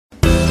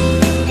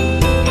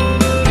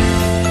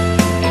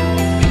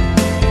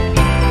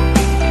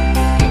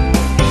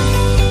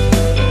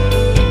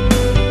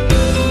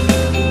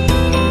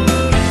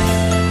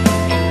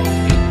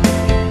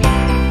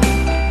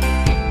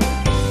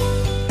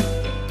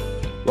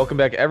Welcome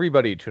back,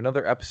 everybody, to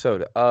another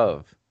episode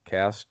of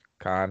Cast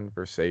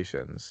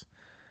Conversations.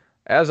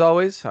 As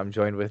always, I'm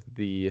joined with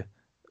the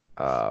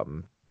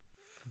um,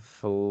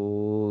 fresh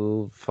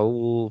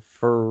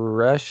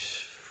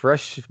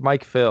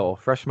Mike Phil.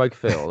 Fresh Mike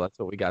Phil. That's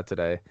what we got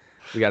today.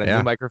 We got a new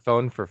Yeah,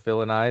 microphone for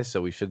Phil and I,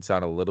 so we should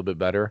sound a little bit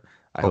better.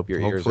 I hope your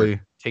ears are hopefully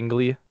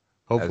tingly as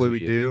hopefully we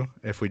we do.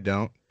 If we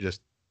don't,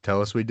 just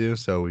tell us we do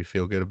so we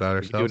feel good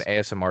about we could do an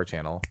ourselves. ASMR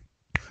channel.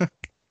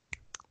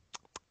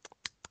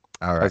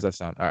 All How's right. that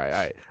sound? All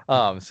right,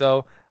 all right.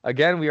 So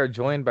again, we are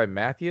joined by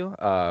Matthew.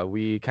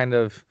 We kind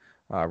of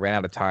ran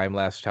out of time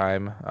last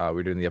time we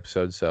were doing the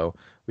episode, so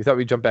we thought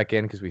we'd jump back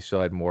in because we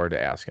still had more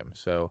to ask him.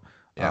 So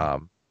Yeah.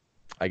 um,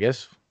 I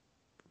guess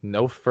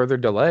no further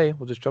delay,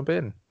 we'll just jump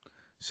in.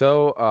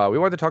 So we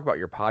wanted to talk about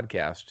your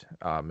podcast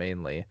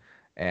mainly,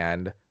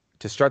 and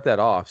to start that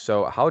off,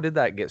 so how did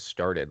that get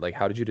started? Like,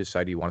 how did you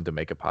decide you wanted to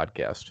make a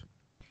podcast?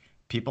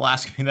 People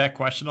ask me that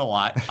question a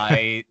lot.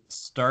 I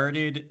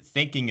started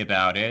thinking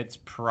about it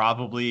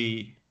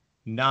probably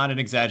not an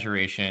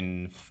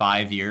exaggeration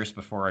 5 years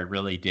before I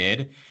really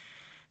did.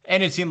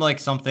 And it seemed like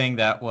something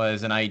that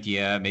was an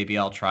idea maybe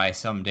I'll try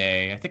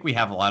someday. I think we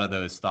have a lot of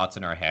those thoughts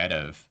in our head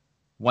of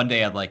one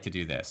day I'd like to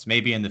do this.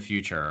 Maybe in the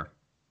future,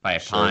 if I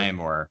have Sure.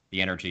 time or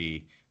the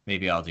energy,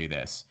 maybe I'll do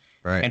this.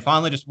 Right. And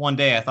finally, just one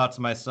day, I thought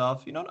to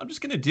myself, you know, I'm just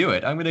going to do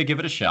it. I'm going to give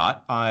it a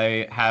shot.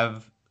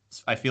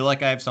 I feel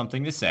like I have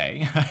something to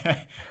say.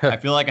 I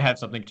feel like I have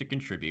something to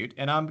contribute,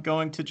 and I'm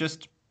going to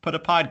just put a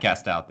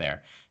podcast out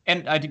there.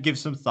 And I did give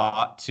some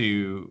thought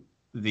to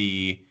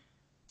the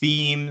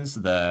themes,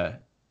 the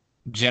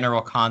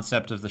general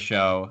concept of the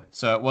show.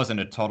 So it wasn't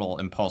a total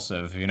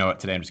impulsive, you know what,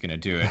 today I'm just going to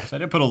do it. So I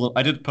did put a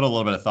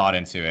little bit of thought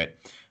into it,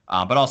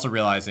 but also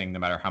realizing no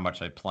matter how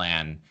much I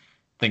plan,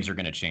 things are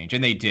going to change,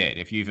 and they did.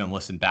 If you even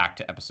listen back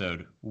to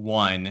episode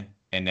 1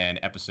 and then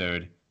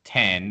episode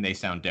 10, they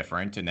sound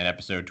different, and then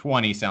episode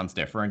 20 sounds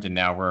different, and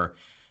now we're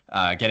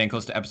getting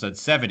close to episode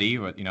 70,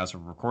 you know, as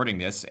we're recording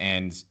this,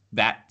 and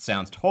that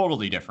sounds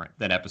totally different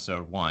than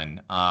episode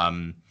 1.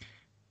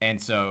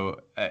 And so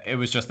it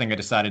was just a thing I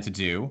decided to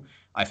do.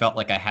 I felt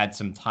like I had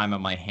some time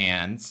on my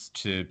hands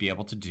to be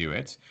able to do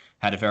it.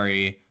 Had a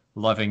very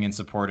loving and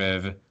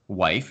supportive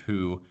wife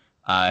who,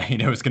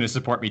 is going to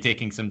support me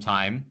taking some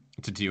time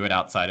to do it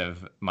outside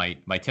of my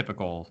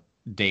typical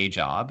day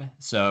job.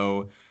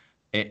 So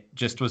it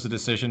just was a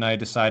decision. I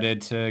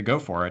decided to go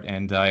for it,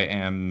 and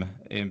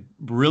am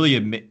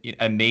really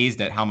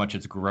amazed at how much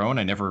it's grown.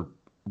 I never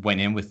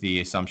went in with the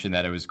assumption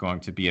that it was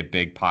going to be a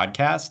big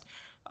podcast.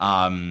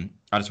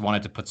 I just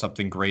wanted to put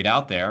something great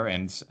out there,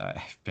 and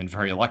I've been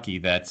very lucky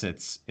that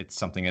it's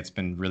something that's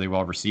been really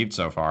well received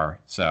so far.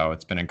 So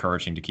it's been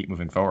encouraging to keep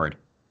moving forward.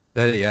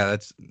 Yeah,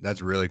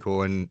 that's really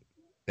cool, and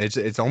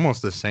it's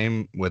almost the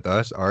same with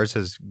us. Ours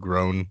has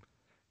grown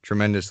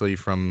tremendously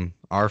from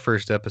our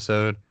first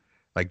episode.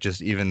 Like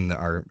just even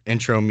our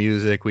intro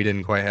music, we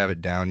didn't quite have it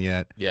down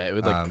yet. Yeah, it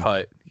would like Um,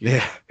 cut.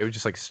 yeah, It would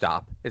just like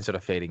stop instead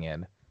of fading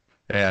in.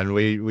 and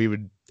we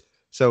would.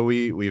 So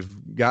we've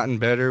gotten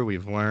better.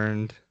 We've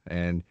learned,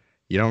 and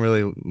you don't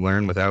really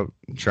learn without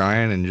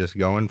trying and just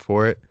going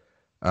for it.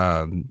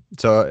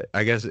 So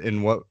I guess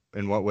in what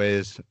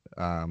ways,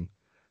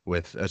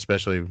 with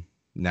especially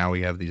now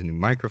we have these new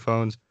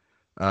microphones,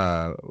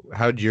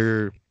 how'd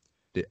your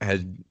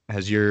has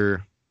has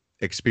your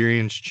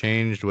experience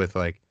changed with,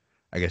 like,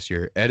 I guess,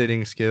 your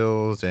editing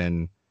skills,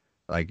 and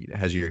like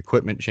has your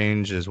equipment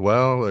changed as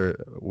well, or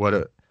what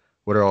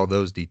are all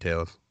those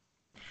details?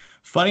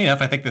 Funny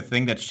enough, I think the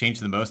thing that's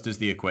changed the most is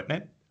the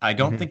equipment. I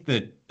don't Hmm. think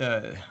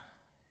that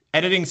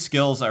editing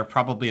skills are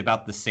probably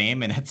about the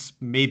same, and it's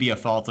maybe a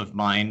fault of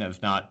mine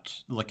of not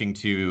looking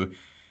to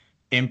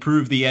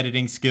improve the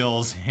editing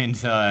skills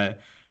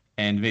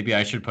and maybe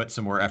I should put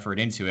some more effort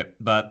into it.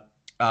 But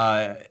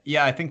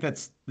yeah, I think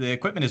that's the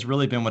equipment has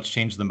really been what's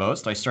changed the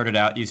most. I started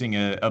out using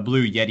a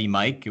Blue Yeti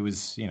mic. It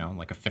was, you know,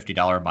 like a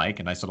 $50 mic,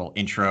 a nice little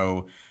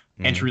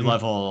entry Hmm.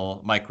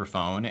 level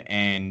microphone.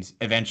 And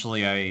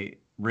eventually I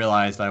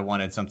realized I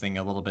wanted something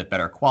a little bit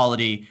better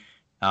quality.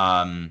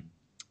 Um,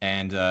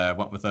 and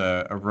went with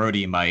a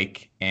Rode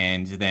mic,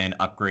 and then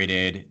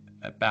upgraded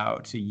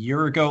about a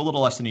year ago, a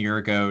little less than a year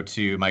ago,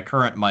 to my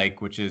current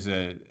mic, which is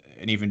an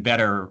even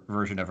better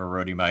version of a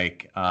Rode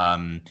mic. A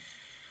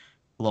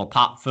little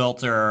pop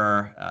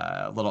filter,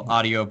 a little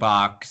audio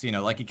box. You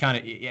know, like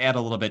you add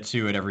a little bit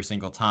to it every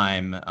single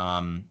time.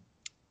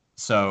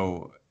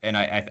 And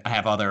I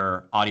have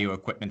other audio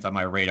equipment on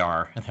my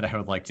radar that I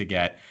would like to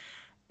get,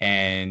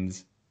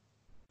 and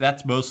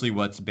that's mostly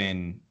what's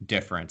been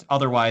different.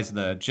 Otherwise,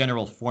 the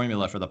general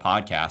formula for the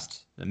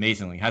podcast,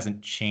 amazingly,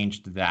 hasn't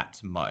changed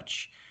that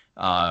much.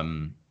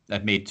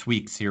 I've made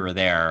tweaks here or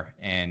there,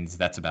 and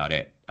that's about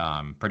it.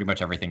 Pretty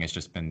much everything has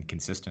just been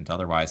consistent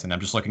otherwise, and I'm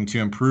just looking to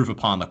improve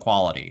upon the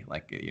quality.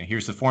 Like, you know,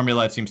 here's the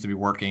formula; it seems to be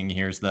working.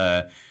 Here's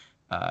the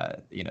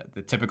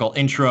typical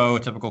intro,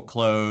 typical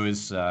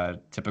close,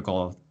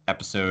 typical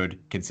episode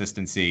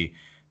consistency,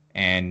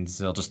 and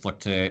they'll just look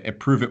to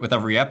improve it with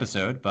every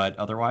episode. But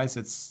otherwise,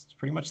 it's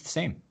pretty much the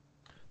same.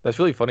 That's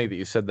really funny that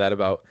you said that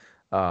about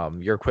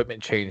your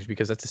equipment changed,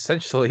 because that's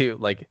essentially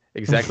like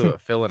exactly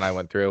what Phil and I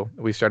went through.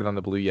 We started on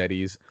the Blue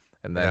Yetis,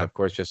 and then Yeah. of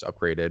course just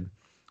upgraded.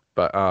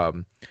 But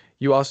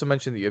you also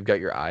mentioned that you've got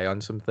your eye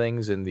on some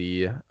things in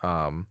the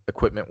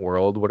equipment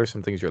world. What are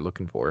some things you're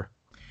looking for?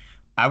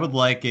 I would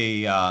like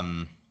a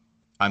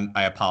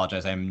I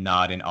apologize. I'm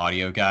not an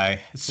audio guy,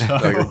 Oh,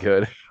 you're so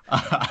good.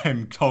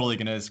 I'm totally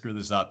gonna screw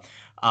this up.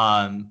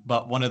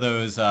 But one of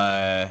those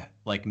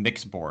like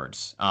mix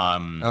boards.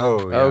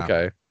 Oh yeah.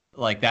 Okay,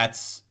 Like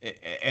that's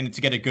and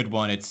to get a good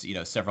one, it's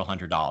several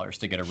 $100s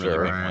to get a really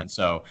sure. big Right. one.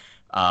 So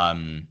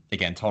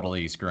again,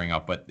 totally screwing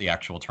up what the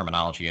actual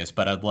terminology is,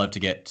 but I'd love to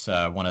get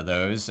one of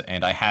those.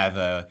 And I have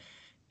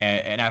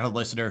an avid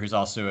listener who's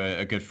also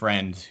a good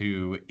friend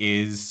who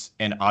is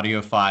an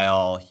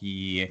audiophile.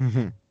 He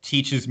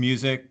teaches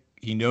music.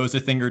 He knows a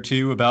thing or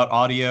two about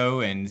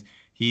audio, and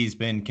he's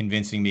been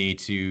convincing me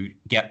to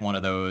get one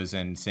of those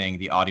and saying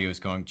the audio is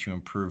going to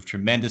improve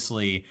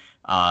tremendously.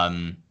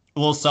 A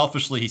little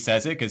selfishly, he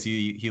says it because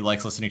he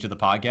likes listening to the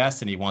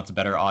podcast and he wants a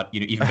better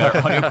even better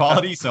audio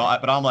quality.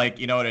 But I'm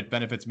like, it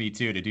benefits me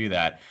too to do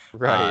that.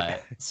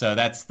 Right. So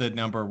that's the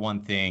number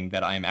one thing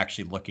that I'm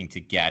actually looking to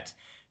get.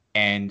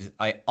 And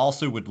I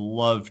also would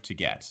love to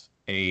get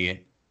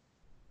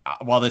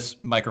while this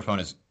microphone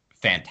is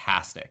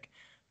fantastic,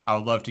 I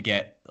would love to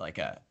get like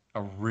a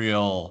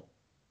real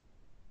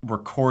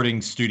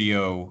recording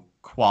studio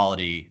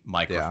quality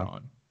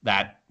microphone.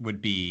 That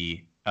would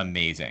be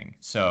amazing.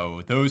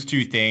 So those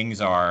two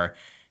things are,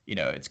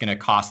 it's going to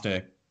cost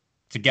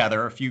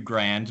together a few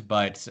grand,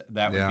 but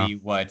that would be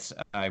what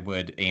I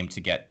would aim to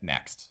get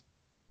next.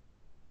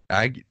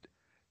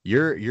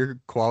 Your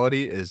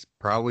quality is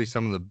probably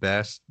some of the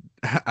best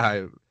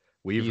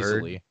we've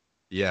Easily. heard.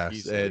 Yes,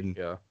 Easily, and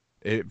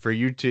yeah. for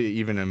you to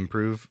even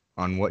improve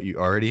on what you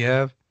already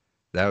have,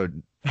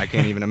 I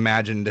can't even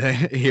imagine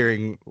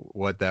hearing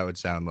what that would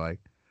sound like.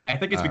 I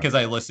think it's because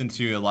I listen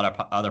to a lot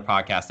of other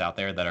podcasts out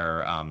there that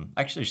are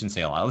actually I shouldn't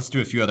say a lot. I listen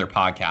to a few other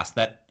podcasts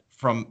that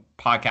from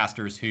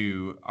podcasters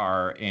who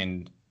are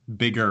in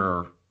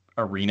bigger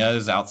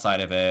arenas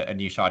outside of a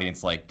niche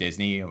audience like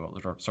Disney,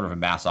 or sort of a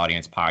mass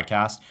audience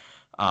podcast.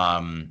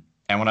 And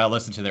when I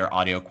listen to their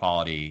audio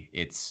quality,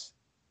 it's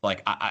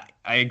like I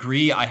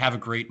agree I have a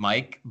great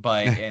mic,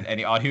 but and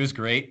the audio is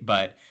great,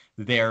 but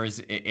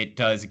it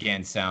does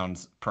again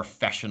sound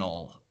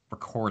professional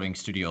recording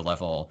studio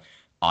level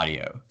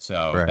audio.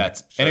 So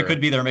Right. And it could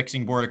be their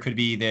mixing board, it could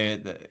be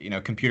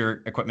the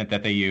computer equipment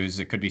that they use,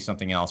 it could be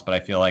something else, but I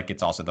feel like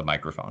it's also the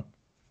microphone.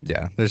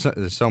 Yeah, there's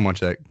so much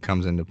that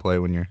comes into play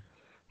when you're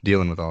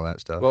dealing with all that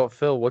stuff. Well,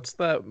 Phil, what's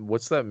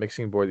that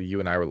mixing board that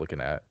you and I were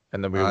looking at?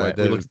 And then we looked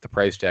at the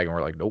price tag and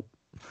we're like, nope.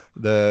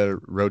 The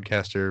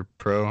Rodecaster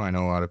Pro, I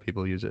know a lot of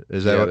people use it.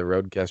 Is that the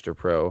Rodecaster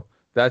Pro?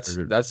 That's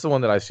the one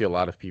that I see a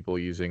lot of people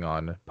using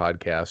on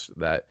podcasts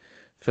that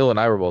Phil and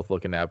I were both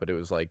looking at, but it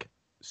was like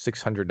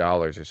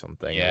 $600 or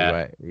something.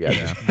 Yeah.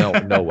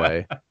 No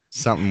way.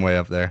 Something way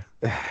up there.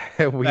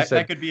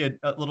 That could be a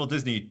little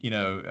Disney,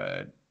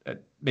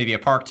 maybe a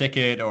park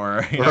ticket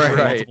or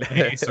right. multiple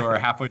dates or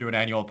halfway to an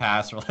annual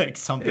pass or like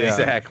something.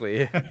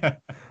 Exactly.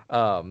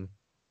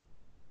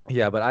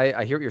 Yeah, but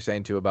I hear what you're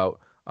saying too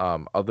about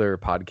other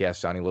podcasts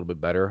sounding a little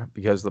bit better,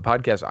 because the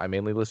podcasts I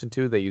mainly listen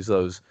to, they use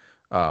those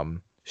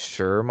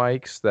Shure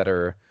mics that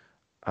are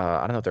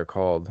I don't know what they're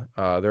called.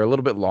 They're a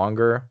little bit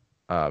longer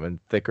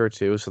and thicker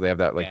too, so they have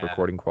that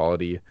recording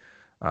quality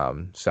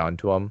sound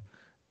to them.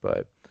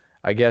 But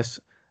I guess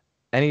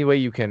any way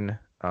you can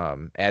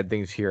add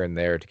things here and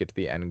there to get to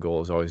the end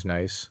goal is always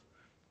nice.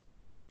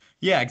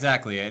 Yeah,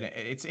 exactly.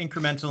 It's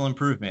incremental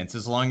improvements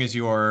as long as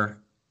you're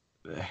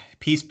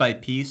piece by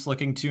piece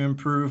looking to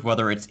improve,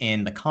 whether it's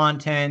in the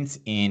content,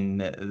 in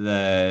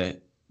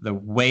the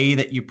way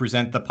that you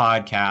present the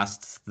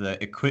podcasts,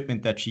 the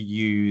equipment that you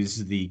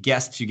use, the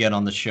guests you get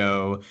on the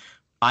show.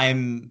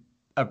 I'm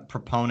a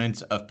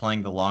proponent of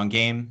playing the long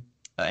game.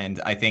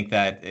 And I think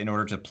that in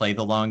order to play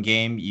the long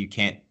game, you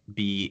can't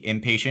be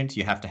impatient.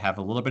 You have to have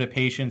a little bit of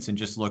patience and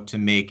just look to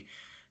make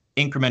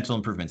incremental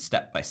improvements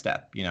step by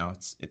step.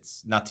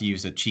 It's not to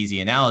use a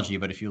cheesy analogy,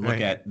 but if you look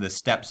at the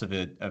steps of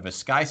a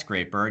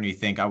skyscraper and you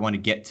think, I want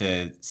to get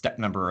to step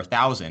number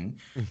 1,000,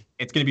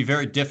 it's going to be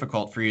very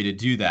difficult for you to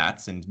do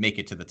that and make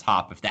it to the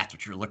top if that's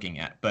what you're looking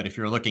at. But if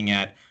you're looking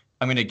at,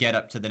 I'm going to get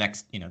up to the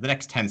next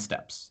 10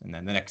 steps, and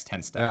then the next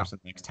 10 steps,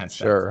 and the next 10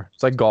 steps. Sure.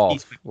 It's like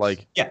golf,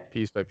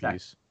 piece by exactly.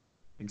 piece.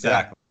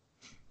 Exactly.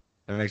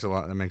 That makes a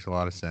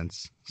lot of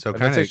sense. So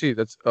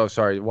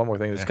sorry, one more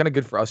thing. It's kind of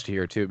good for us to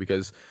hear too,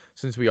 because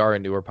since we are a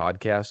newer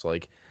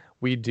podcast,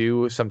 we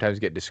do sometimes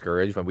get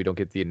discouraged when we don't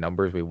get the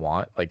numbers we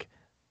want, like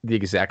the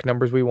exact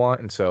numbers we want.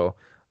 And so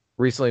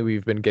recently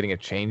we've been getting a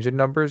change in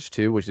numbers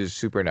too, which is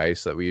super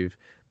nice, that we've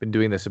been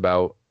doing this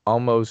about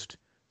almost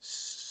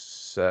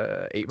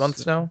 8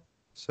 months now.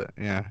 So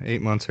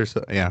 8 months or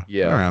so. Yeah.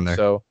 Around there.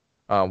 So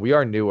we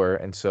are newer,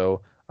 and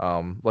so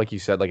like you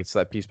said, it's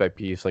that piece by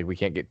piece. We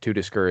can't get too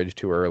discouraged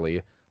too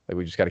early.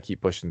 We just got to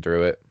keep pushing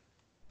through it.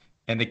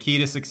 And the key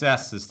to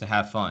success is to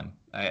have fun.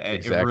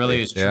 Exactly. It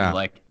really is true.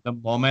 Yeah. The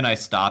moment I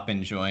stop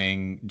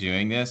enjoying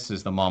doing this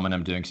is the moment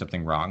I'm doing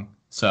something wrong.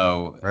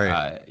 So,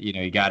 Right.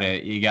 you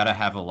gotta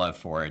have a love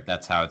for it.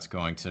 That's how it's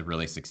going to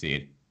really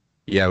succeed.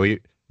 Yeah,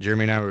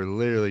 Jeremy and I were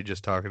literally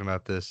just talking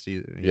about this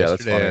Yeah, that's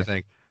yesterday, I funny.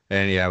 think.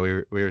 And yeah,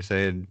 we were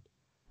saying,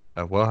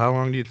 well, how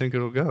long do you think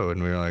it'll go?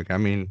 And we were like, I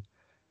mean,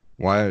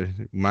 why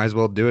might as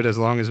well do it as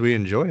long as we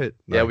enjoy it.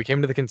 Yeah, we Like,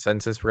 came to the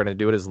consensus we're gonna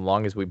do it as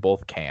long as we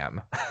both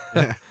can.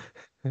 yeah,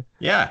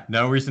 Yeah,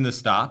 no reason to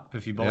stop.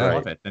 If you both yeah,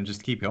 love Right. it, then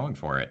just keep going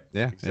for it.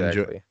 yeah.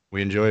 Exactly.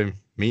 We enjoy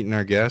meeting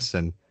our guests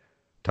and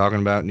talking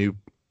about new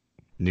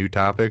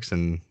topics,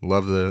 and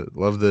love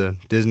the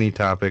Disney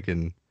topic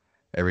and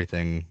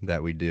everything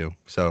that we do.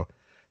 So,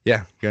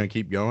 yeah, gonna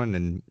keep going.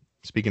 And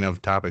speaking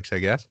of topics, I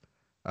guess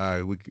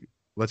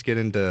let's get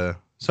into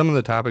some of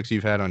the topics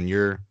you've had on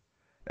your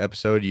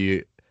episode.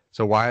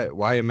 So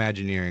why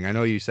Imagineering? I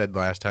know you said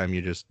last time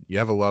you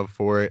have a love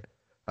for it.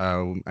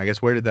 I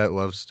guess where did that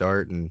love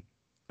start, and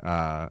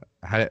uh,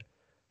 how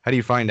how do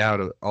you find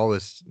out all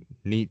this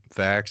neat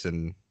facts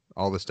and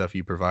all the stuff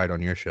you provide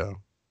on your show?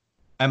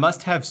 I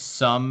must have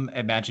some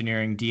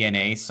Imagineering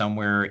DNA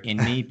somewhere in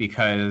me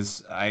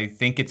because I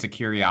think it's a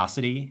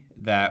curiosity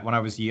that when I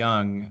was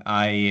young,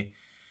 I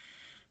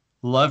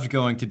loved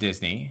going to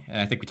Disney.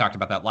 And I think we talked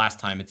about that last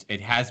time.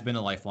 It has been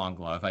a lifelong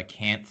love. I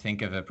can't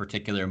think of a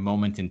particular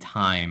moment in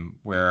time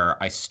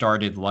where I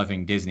started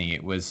loving Disney.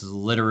 It was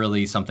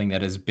literally something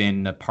that has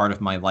been a part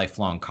of my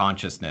lifelong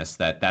consciousness,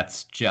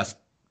 that's just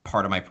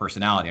part of my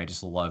personality. I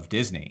just love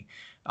Disney.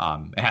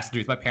 It has to do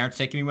with my parents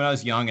taking me when I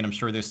was young, and I'm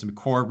sure there's some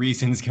core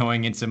reasons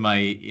going into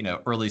my,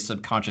 early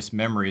subconscious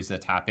memories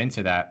that tap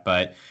into that.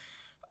 But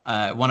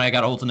when I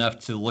got old enough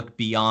to look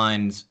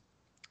beyond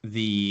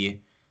the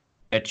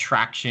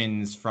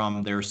attractions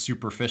from their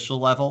superficial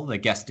level, the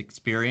guest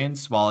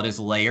experience, while it is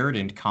layered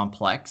and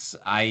complex,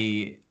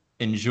 I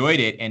enjoyed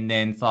it and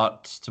then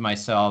thought to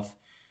myself,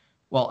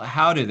 well,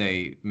 how do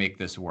they make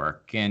this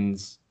work?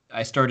 And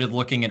I started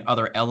looking at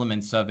other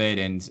elements of it,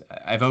 and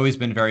I've always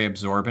been very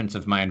absorbent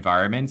of my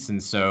environments,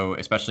 and so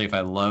especially if I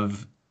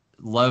love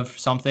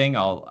something,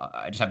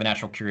 I just have a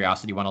natural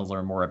curiosity, want to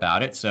learn more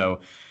about it.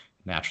 So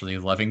naturally,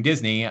 loving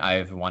Disney,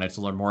 I've wanted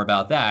to learn more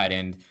about that,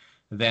 and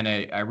then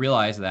I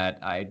realized that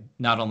I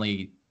not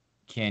only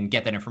can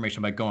get that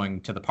information by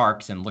going to the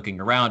parks and looking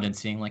around and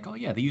seeing like, oh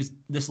yeah, they use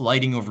this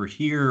lighting over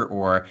here,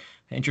 or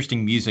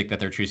interesting music that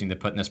they're choosing to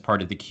put in this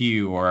part of the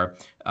queue, or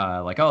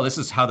like, oh, this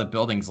is how the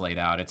building's laid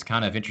out. It's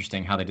kind of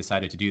interesting how they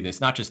decided to do this,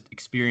 not just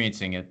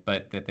experiencing it,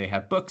 but that they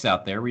have books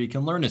out there where you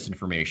can learn this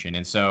information.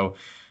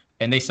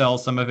 And they sell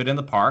some of it in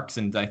the parks.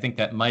 And I think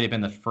that might have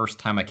been the first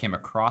time I came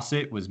across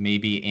it, was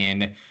maybe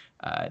in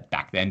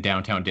back then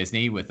downtown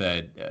Disney with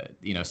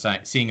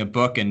seeing a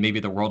book and maybe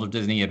the World of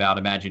Disney about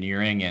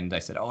Imagineering. And I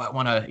said, oh, I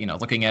want to,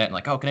 looking at it and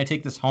like, oh, can I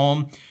take this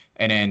home?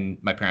 And then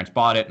my parents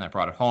bought it and I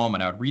brought it home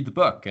and I would read the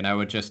book and I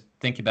would just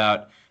think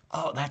about,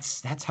 oh,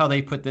 that's how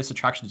they put this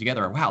attraction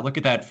together. Or, wow, look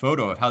at that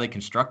photo of how they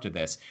constructed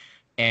this.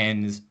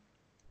 And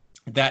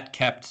that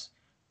kept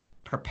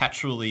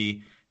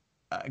perpetually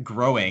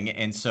growing.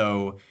 And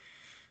so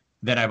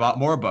then I bought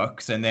more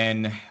books, and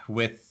then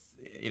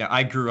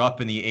I grew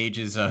up in the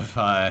ages of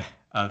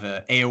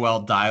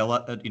AOL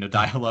dial-up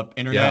Yeah.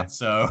 internet.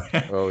 So,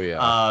 Oh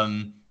yeah.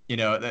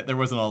 there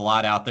wasn't a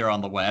lot out there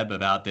on the web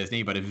about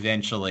Disney. But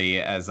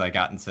eventually, as I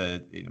got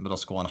into middle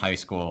school and high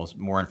school,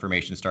 more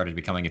information started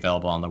becoming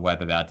available on the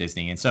web about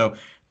Disney. And so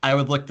I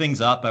would look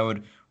things up. I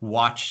would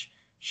watch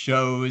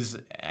shows.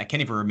 I can't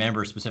even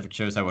remember specific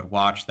shows I would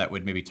watch that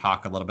would maybe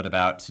talk a little bit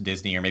about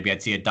Disney, or maybe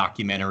I'd see a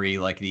documentary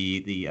like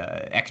the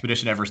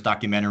Expedition Everest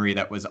documentary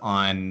that was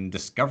on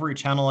Discovery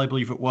Channel, I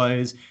believe it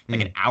was,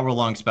 like an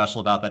hour-long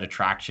special about that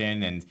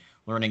attraction and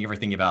learning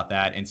everything about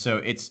that. And so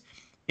it's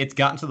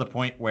gotten to the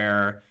point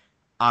where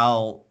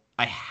I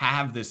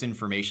have this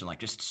information, like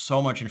just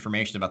so much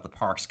information about the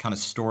parks kind of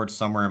stored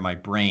somewhere in my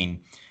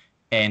brain.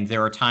 And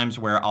there are times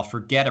where I'll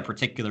forget a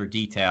particular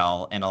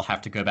detail and I'll have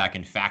to go back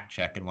and fact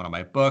check in one of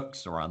my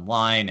books or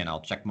online, and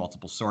I'll check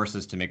multiple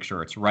sources to make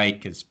sure it's right,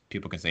 because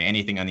people can say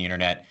anything on the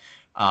internet.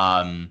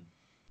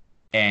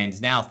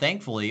 And now,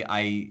 thankfully,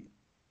 I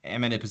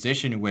am in a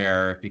position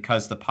where,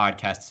 because the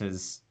podcast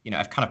has,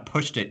 I've kind of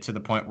pushed it to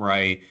the point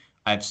where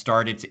I've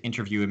started to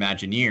interview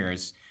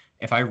Imagineers.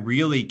 If I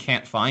really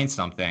can't find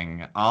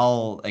something,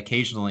 I'll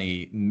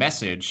occasionally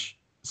message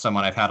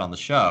someone I've had on the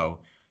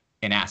show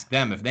and ask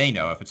them if they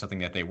know if it's something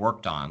that they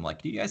worked on.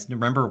 Like, do you guys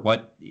remember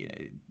what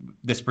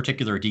this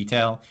particular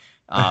detail?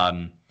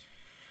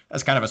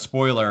 As kind of a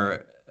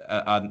spoiler,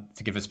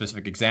 to give a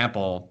specific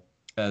example,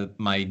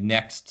 my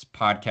next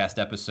podcast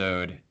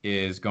episode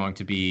is going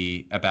to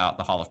be about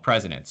the Hall of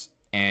Presidents.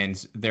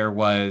 And there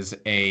was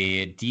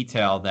a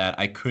detail that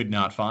I could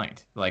not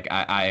find. Like,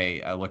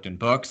 I looked in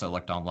books, I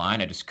looked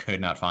online, I just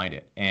could not find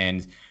it.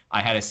 And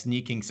I had a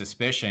sneaking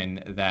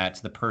suspicion that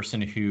the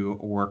person who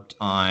worked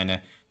on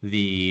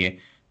the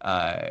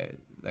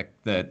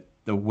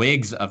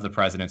wigs of the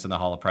presidents in the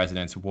Hall of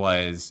Presidents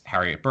was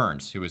Harriet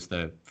Burns, who was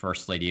the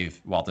first lady of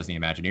Walt Disney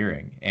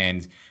Imagineering.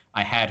 And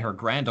I had her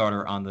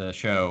granddaughter on the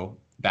show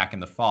back in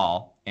the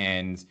fall,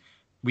 and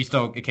we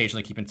still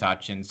occasionally keep in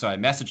touch. And so I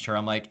messaged her.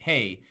 I'm like,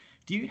 hey,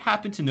 do you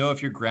happen to know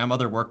if your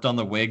grandmother worked on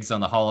the wigs on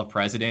the Hall of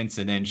Presidents?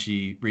 And then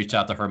she reached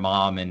out to her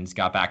mom and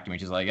got back to me.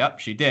 She's like, yep,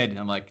 she did. And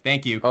I'm like,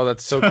 thank you. Oh,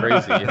 that's so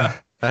crazy.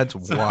 That's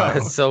So, wild.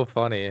 That's so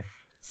funny.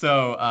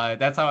 so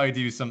that's how I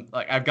do some,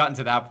 like, I've gotten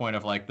to that point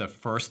of like the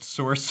first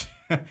source.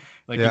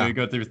 Like, Yeah. you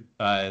go through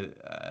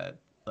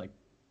like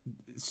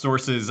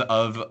sources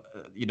of,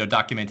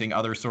 documenting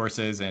other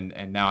sources. And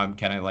now I'm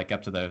kind of like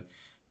up to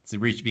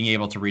being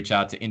able to reach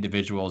out to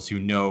individuals who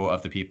know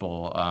of the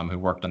people who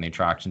worked on the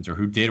attractions or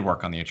who did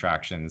work on the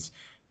attractions,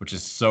 which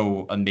is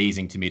so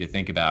amazing to me to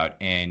think about.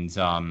 And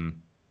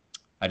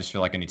I just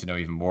feel like I need to know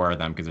even more of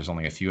them because there's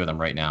only a few of them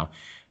right now.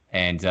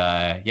 And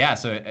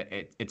so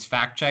it's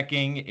fact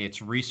checking,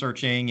 it's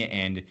researching,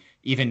 and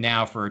even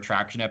now for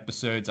attraction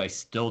episodes, I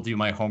still do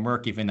my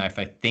homework. Even if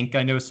I think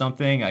I know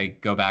something, I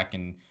go back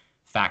and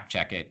fact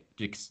check it,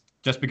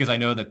 just because I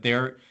know that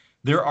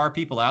there are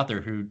people out there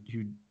who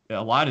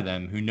a lot of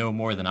them who know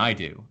more than I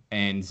do.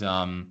 And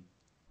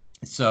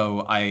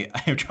so I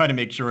try to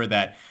make sure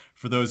that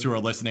for those who are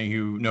listening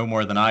who know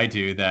more than I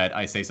do, that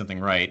I say something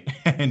right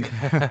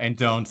and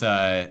don't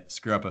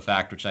screw up a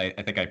fact, which I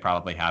think I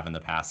probably have in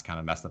the past, kind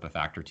of messed up a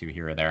fact or two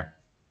here or there.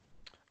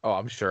 Oh,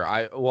 I'm sure.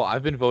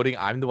 I've been voting.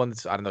 I'm the one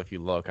that's, I don't know if you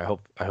look. I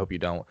hope you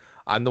don't.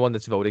 I'm the one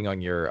that's voting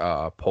on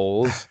your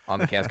polls on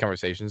the Cast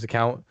Conversations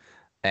account,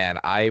 and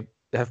I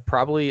have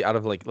probably, out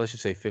of like, let's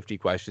just say 50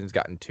 questions,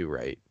 gotten 2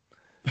 right.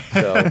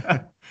 So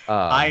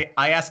I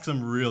ask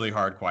some really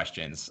hard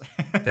questions.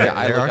 There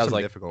I are was some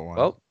like, difficult ones.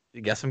 well, I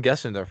guess I'm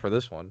guessing there for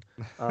this one.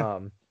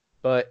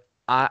 But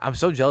I'm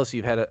so jealous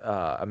you've had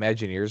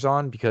Imagineers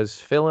on, because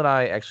Phil and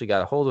I actually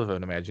got a hold of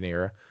an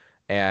Imagineer,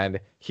 and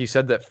he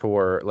said that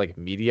for like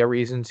media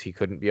reasons he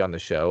couldn't be on the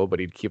show, but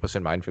he'd keep us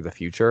in mind for the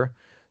future.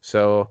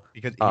 So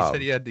because he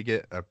said he had to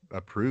get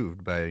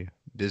approved by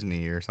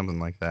Disney or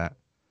something like that.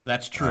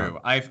 That's true.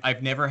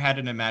 I've never had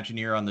an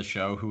Imagineer on the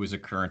show who is a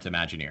current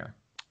Imagineer.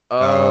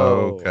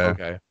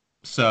 Okay.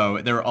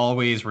 So they're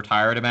always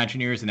retired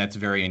Imagineers, and that's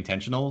very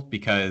intentional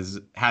because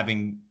I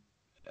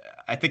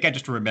think I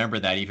just remember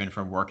that even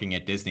from working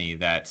at Disney,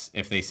 that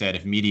if they said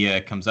if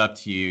media comes up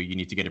to you, you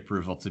need to get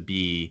approval to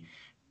be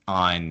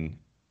on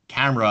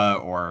camera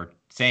or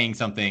saying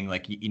something,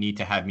 like you need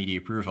to have media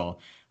approval.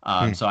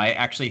 So I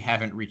actually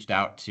haven't reached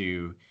out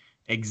to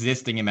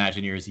existing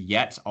Imagineers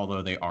yet,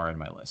 although they are in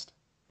my list.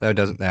 That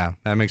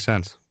makes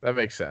sense. That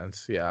makes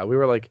sense. Yeah, we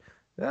were like,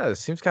 yeah, it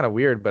seems kind of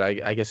weird, but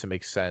I guess it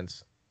makes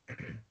sense.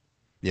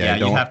 Yeah,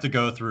 you'd have to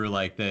go through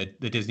like the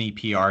Disney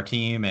PR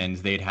team, and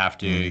they'd have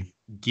to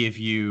give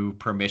you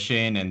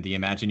permission and the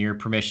Imagineer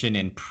permission,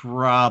 and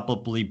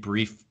probably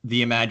brief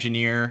the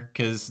Imagineer,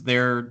 because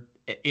they're,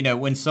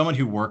 when someone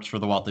who works for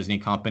the Walt Disney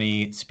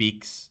Company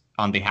speaks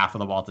on behalf of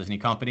the Walt Disney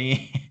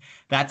Company,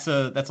 that's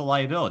a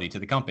liability to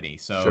the company.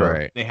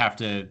 So They have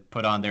to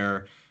put on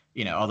their,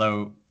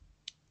 although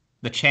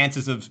the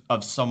chances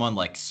of someone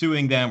like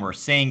suing them or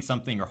saying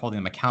something or holding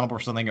them accountable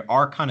for something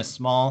are kind of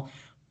small,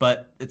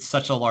 but it's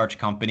such a large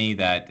company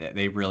that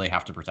they really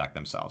have to protect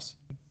themselves.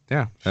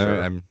 Yeah,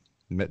 sure.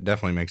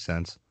 Definitely makes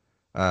sense.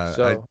 Go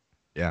ahead,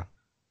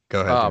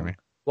 Jeremy.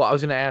 Well, I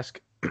was going to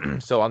ask,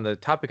 so on the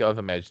topic of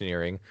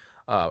Imagineering,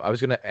 I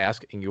was going to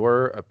ask, in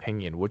your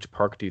opinion, which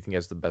park do you think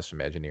has the best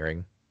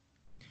Imagineering?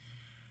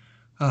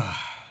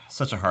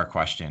 Such a hard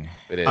question.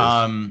 It is.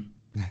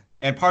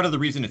 And part of the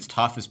reason it's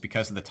tough is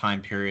because of the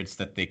time periods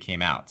that they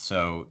came out.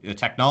 So the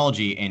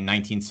technology in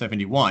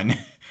 1971,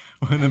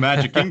 when the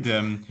Magic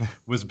Kingdom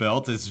was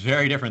built, is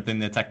very different than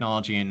the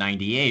technology in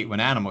 98 when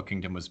Animal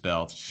Kingdom was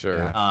built.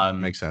 Sure.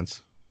 Makes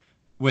sense.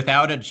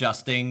 Without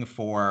adjusting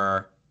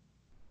for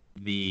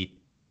the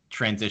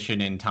transition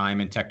in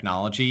time and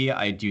technology,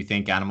 I do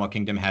think Animal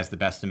Kingdom has the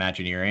best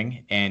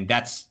Imagineering. And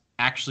that's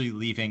actually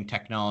leaving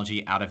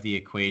technology out of the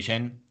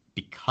equation,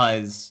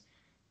 because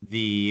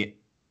the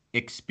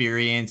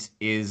experience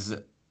is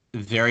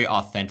very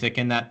authentic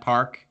in that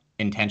park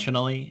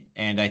intentionally.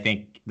 And I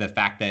think the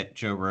fact that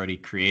Joe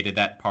Rohde created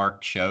that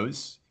park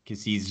shows,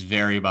 because he's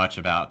very much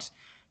about,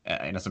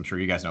 and as I'm sure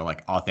you guys know,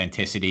 like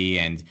authenticity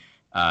and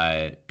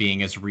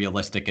being as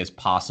realistic as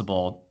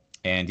possible.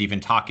 And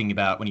even talking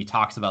about, when he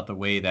talks about the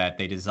way that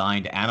they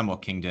designed Animal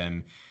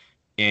Kingdom,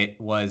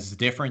 it was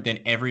different than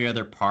every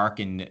other park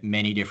in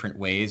many different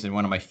ways. And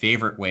one of my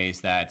favorite ways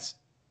that,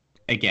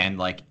 again,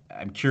 like,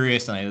 I'm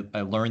curious and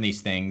I learn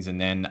these things, and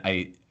then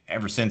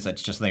ever since,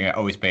 that's just something I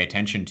always pay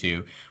attention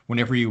to.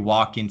 Whenever you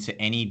walk into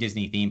any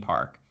Disney theme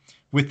park,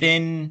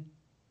 within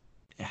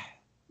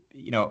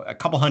a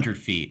couple hundred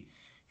feet,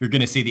 you're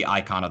going to see the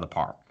icon of the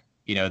park.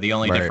 The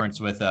only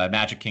difference with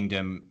Magic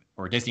Kingdom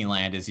or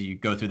Disneyland is you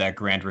go through that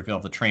grand reveal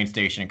of the train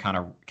station and kind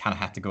of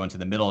have to go into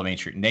the middle of Main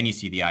Street, and then you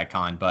see the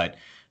icon. But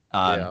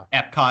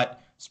Epcot,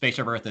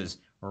 Spaceship Earth is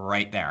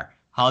right there.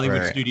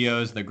 Hollywood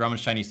Studios, the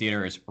Grauman's Chinese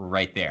Theater is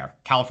right there.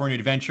 California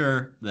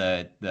Adventure,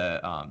 the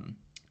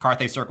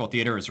Carthay Circle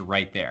Theater is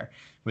right there.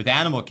 With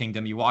Animal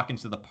Kingdom, you walk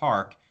into the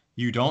park,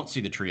 you don't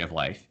see the Tree of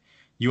Life.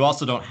 You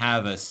also don't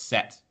have a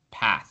set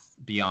path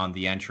beyond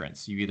the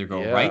entrance. You either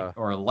go right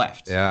or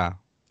left. Yeah.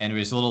 and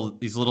there's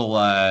these little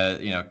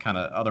kind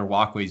of other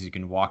walkways you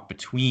can walk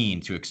between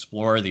to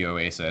explore the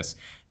oasis.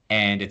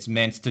 And it's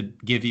meant to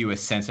give you a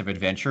sense of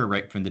adventure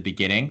right from the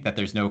beginning, that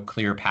there's no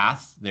clear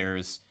path.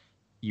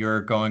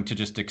 You're going to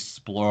just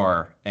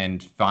explore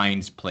and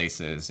find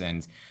places,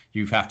 and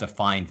you have to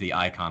find the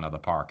icon of the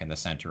park in the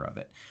center of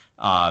it.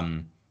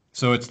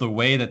 So it's the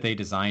way that they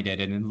designed it,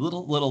 and in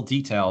little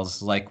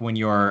details, like when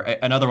you're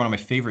another one of my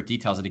favorite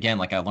details, and again,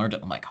 like I learned it,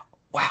 I'm like,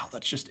 wow,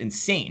 that's just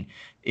insane.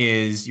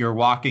 Is you're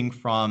walking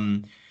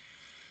from,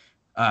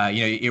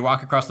 you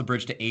walk across the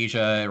bridge to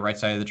Asia, right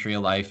side of the Tree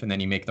of Life, and then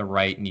you make the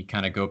right, and you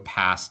kind of go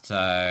past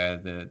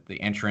the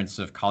entrance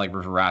of Kali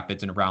River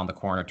Rapids and around the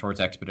corner towards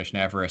Expedition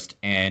Everest,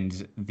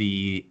 and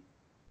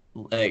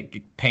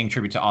paying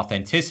tribute to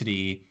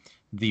authenticity.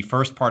 The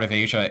first part of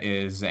Asia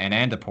is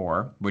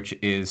Anandapur, which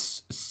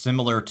is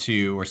similar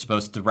to, or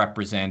supposed to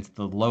represent,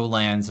 the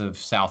lowlands of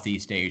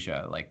Southeast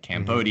Asia, like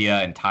Cambodia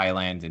and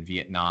Thailand and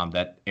Vietnam,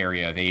 that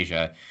area of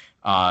Asia,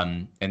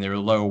 and they're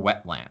low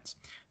wetlands.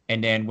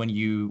 And then when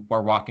you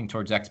are walking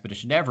towards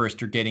Expedition Everest,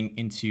 you're getting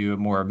into a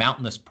more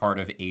mountainous part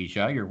of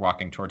Asia. You're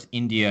walking towards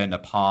India,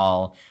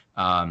 Nepal,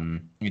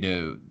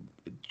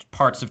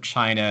 parts of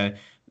China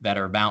that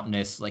are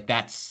mountainous. Like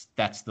that's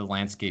the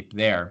landscape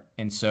there.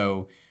 And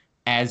so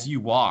as you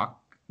walk,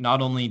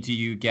 not only do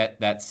you get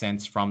that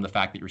sense from the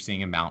fact that you're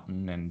seeing a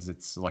mountain and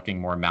it's looking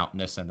more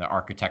mountainous and the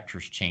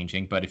architecture's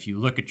changing, but if you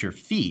look at your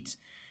feet,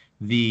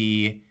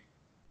 the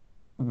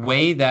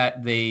way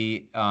that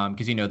they,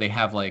 because they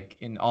have, like,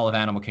 in all of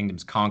Animal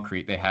Kingdom's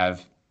concrete, they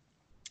have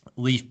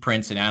leaf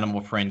prints and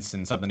animal prints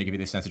and something to give you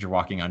the sense that you're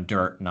walking on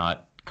dirt,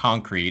 not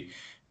concrete.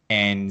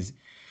 And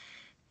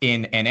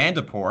in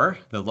Anandapur,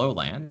 the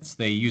lowlands,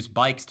 they use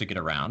bikes to get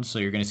around, so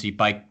you're going to see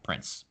bike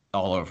prints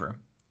all over.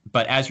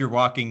 But as you're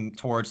walking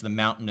towards the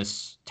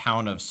mountainous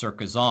town of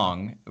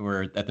Sirkazong,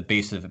 or at the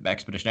base of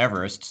Expedition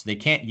Everest, they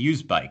can't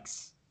use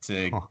bikes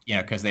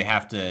because they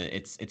have to.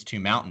 It's too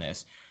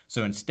mountainous.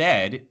 So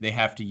instead, they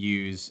have to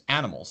use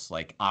animals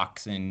like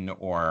oxen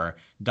or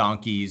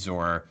donkeys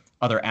or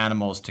other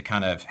animals to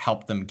kind of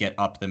help them get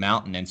up the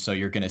mountain. And so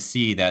you're going to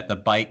see that the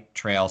bike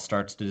trail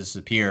starts to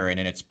disappear, and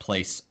in its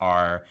place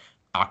are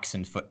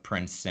oxen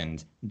footprints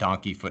and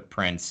donkey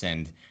footprints,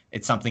 and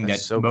it's something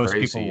that most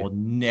people will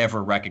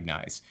never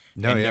recognize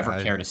and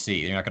never care to see.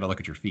 You're not going to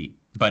look at your feet,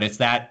 but it's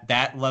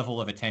that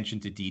level of attention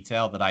to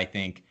detail that I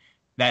think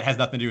that has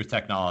nothing to do with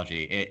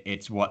technology.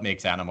 It's what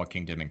makes Animal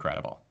Kingdom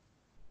incredible.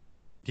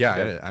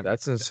 Yeah,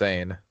 that's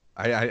insane.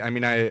 I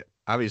mean, I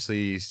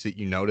obviously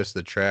you notice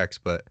the tracks,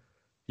 but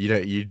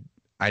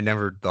I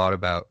never thought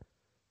about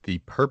the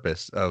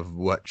purpose of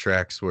what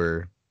tracks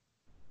were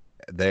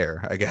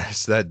there. I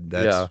guess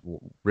that's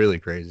really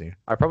crazy.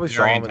 I probably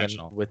saw him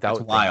without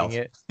thinking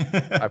it.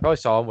 I probably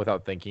saw him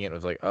without thinking it. It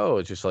was like, oh,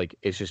 it's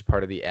just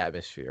part of the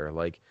atmosphere.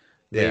 Like,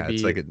 maybe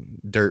it's like a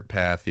dirt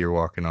path you're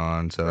walking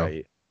on. So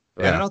right.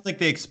 Yeah. I don't think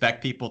they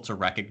expect people to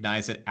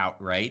recognize it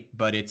outright,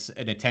 but it's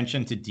an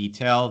attention to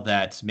detail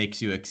that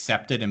makes you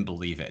accept it and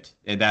believe it.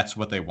 And that's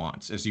what they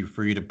want, is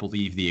for you to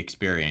believe the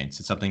experience.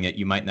 It's something that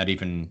you might not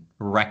even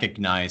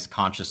recognize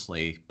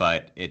consciously,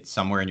 but it's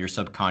somewhere in your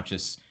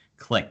subconscious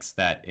clicks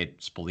that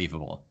it's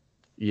believable.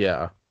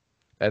 Yeah.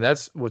 And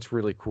that's what's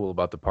really cool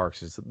about the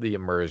parks, is the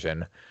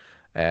immersion.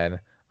 And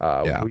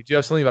we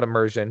just leave about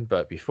immersion,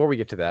 but before we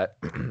get to that,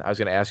 I was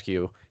going to ask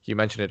you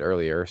mentioned it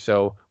earlier.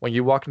 So when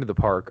you walk into the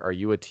park, are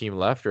you a team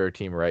left or a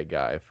team right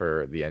guy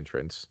for the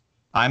entrance?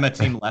 I'm a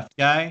team left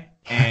guy,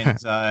 and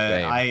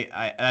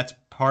I that's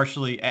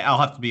partially, I'll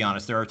have to be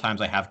honest, there are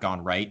times I have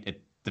gone right.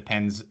 It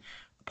depends.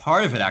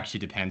 Part of it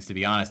actually depends, to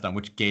be honest, on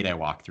which gate I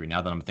walk through,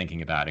 now that I'm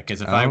thinking about it.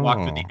 Because if I walk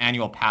through the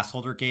annual pass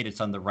holder gate,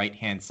 it's on the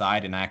right-hand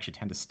side, and I actually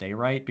tend to stay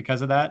right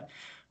because of that.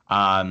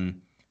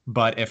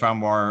 But if I'm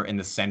more in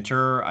the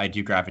center, I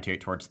do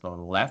gravitate towards the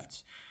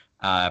left.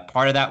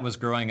 Part of that was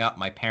growing up.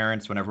 My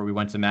parents, whenever we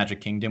went to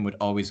Magic Kingdom, would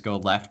always go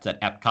left.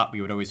 At Epcot,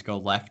 we would always go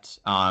left.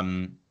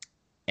 And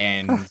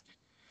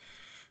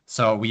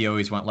so we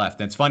always went left.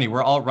 And it's funny,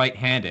 we're all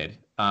right-handed.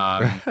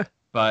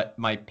 But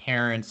my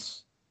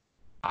parents,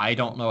 I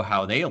don't know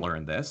how they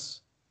learned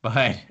this,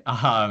 but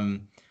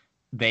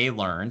they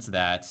learned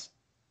that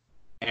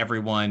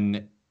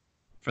everyone,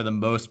 for the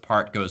most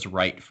part, goes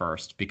right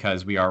first,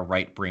 because we are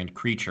right-brained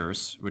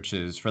creatures, which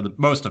is, for the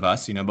most of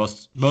us,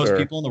 most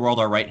people in the world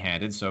are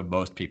right-handed, so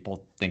most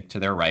people think to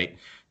their right.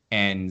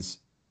 And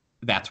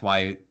that's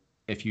why,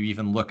 if you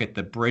even look at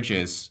the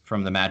bridges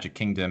from the Magic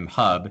Kingdom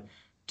hub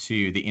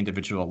to the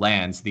individual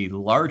lands, the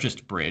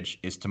largest bridge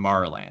is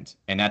Tomorrowland.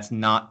 And that's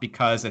not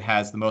because it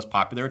has the most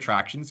popular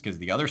attractions, because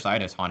the other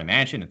side has Haunted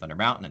Mansion and Thunder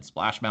Mountain and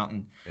Splash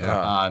Mountain,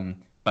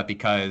 but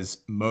because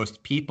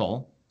most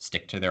people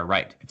stick to their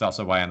right. It's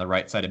also why on the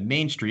right side of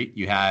Main Street,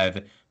 you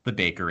have the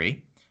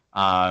bakery.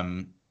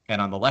 And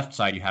on the left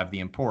side, you have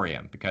the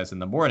Emporium, because in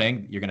the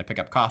morning, you're going to pick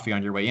up coffee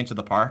on your way into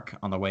the park.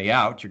 On the way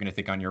out, you're going to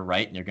think on your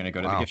right, and you're going to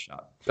go to the gift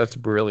shop. That's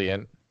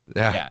brilliant.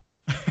 Yeah.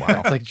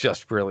 Wow. Like,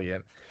 just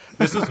brilliant.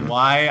 This is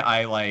why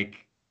I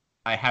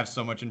I have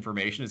so much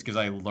information is because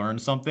I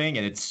learned something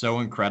and it's so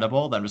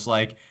incredible that I'm just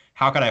like,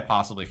 how could I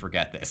possibly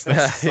forget this?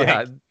 This is Yeah.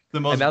 like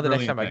the And most now the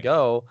next brilliant time I thing.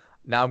 go,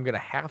 now I'm gonna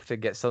have to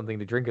get something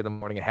to drink in the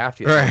morning and have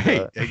to get something Right,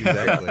 to yeah.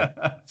 exactly.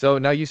 So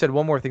now you said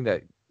one more thing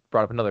that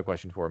brought up another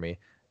question for me.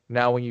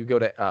 Now when you go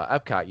to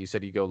Epcot, you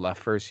said you go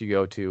left first, you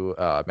go to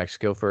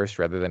Mexico first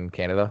rather than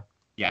Canada.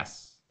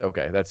 Yes.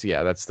 Okay, that's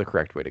the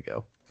correct way to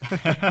go.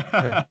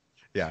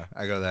 Yeah,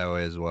 I go that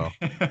way as well.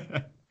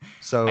 I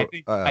So,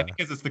 think I think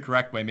because it's the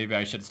correct way, maybe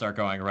I should start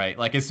going right.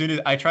 Like as soon as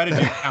I try to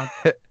do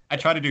I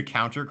try to do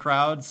counter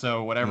crowd,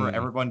 so whatever mm,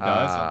 everyone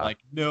does, I'm Uh like,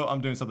 no,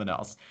 I'm doing something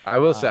else. I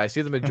will say Uh, I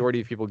see the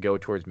majority of people go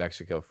towards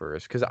Mexico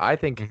first because I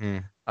think hmm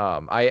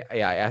I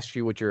asked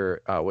you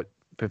what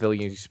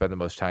pavilion you spend the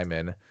most time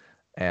in,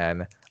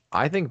 and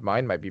I think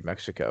mine might be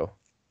Mexico.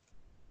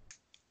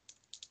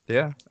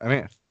 yeah, I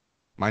mean,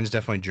 mine's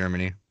definitely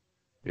Germany.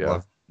 Yeah,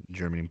 Love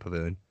Germany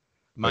Pavilion.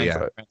 But Mine's yeah,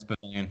 but France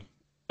Pavilion.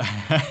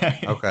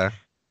 okay,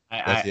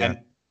 that's yeah, And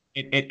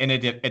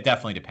it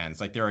definitely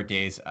depends. Like there are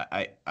days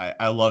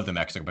I love the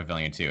Mexico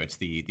Pavilion too. It's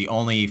the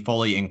only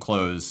fully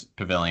enclosed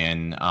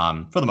pavilion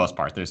for the most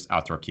part. There's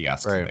outdoor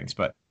kiosks and right. things,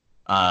 but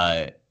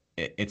uh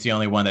it's the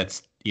only one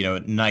that's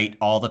night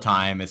all the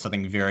time. It's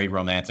something very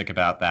romantic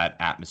about that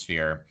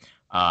atmosphere.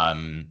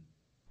 Um,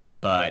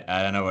 but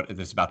I don't know what it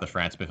is about the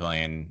France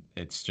Pavilion.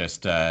 It's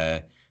just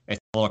it's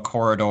little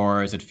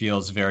corridors. It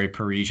feels very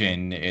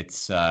Parisian.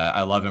 It's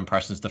I love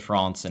Impressions de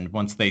France, and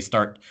once they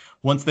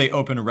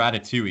open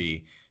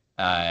Ratatouille,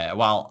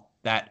 while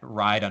that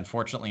ride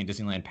unfortunately in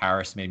Disneyland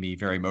Paris made me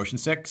very motion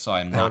sick, so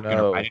I'm oh not going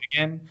to ride no. it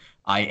again.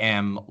 I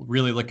am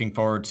really looking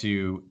forward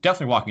to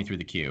definitely walking through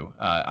the queue.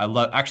 I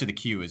love actually the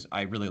queue is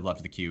I really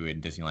loved the queue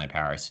in Disneyland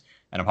Paris,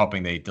 and I'm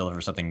hoping they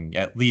deliver something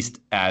at least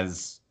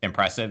as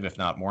impressive, if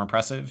not more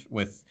impressive,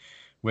 with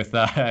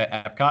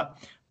Epcot.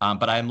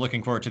 But I'm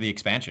looking forward to the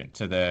expansion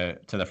to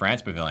the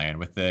France Pavilion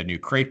with the new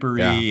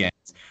Yeah, creperie, and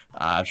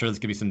I'm sure there's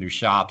gonna be some new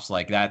shops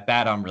like that.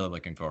 That I'm really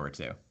looking forward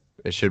to.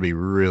 it should be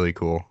really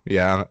cool.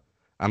 Yeah,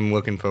 I'm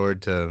looking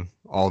forward to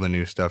all the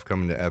new stuff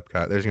coming to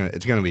Epcot.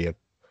 It's gonna be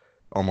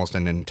almost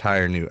an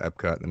entire new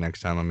Epcot the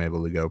next time I'm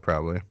able to go,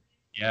 probably.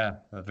 Yeah,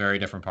 a very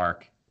different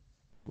park.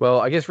 Well,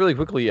 I guess really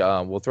quickly,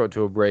 we'll throw it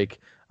to a break,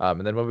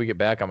 and then when we get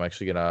back, I'm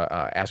actually gonna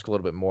ask a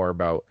little bit more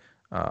about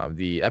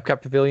the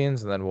Epcot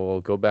pavilions, and then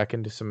we'll go back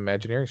into some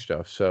Imagineering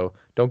stuff. So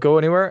don't go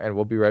anywhere, and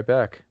we'll be right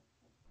back.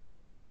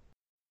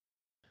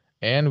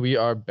 And we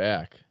are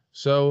back.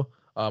 So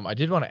I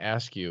did want to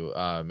ask you,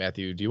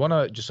 Matthew, do you want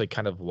to just like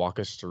kind of walk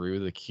us through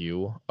the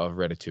queue of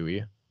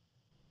Ratatouille?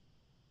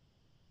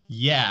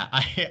 Yeah,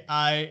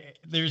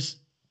 there's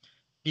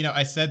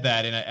I said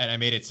that and I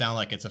made it sound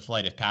like it's a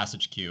flight of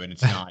passage queue, and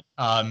it's not.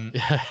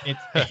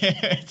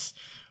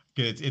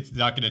 It's it's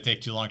not going to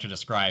take too long to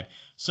describe.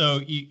 So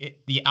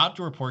the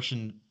outdoor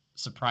portion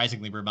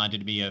surprisingly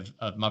reminded me of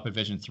Muppet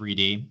Vision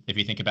 3D. If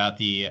you think about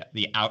the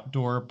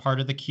outdoor part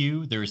of the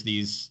queue, there's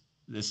this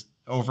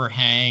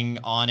overhang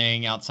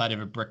awning outside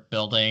of a brick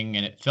building,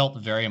 and it felt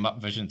very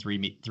Muppet Vision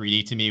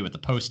 3D to me with the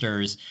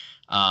posters.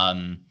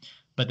 Um,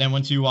 but then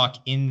once you walk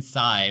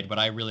inside, what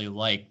I really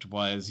liked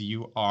was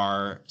you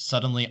are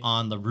suddenly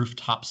on the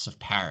rooftops of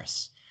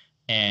Paris.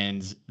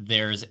 And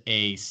there's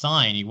a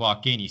sign. You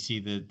walk in, you see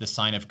the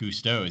sign of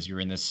Gusteau's. You're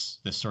in this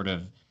sort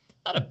of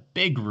not a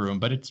big room,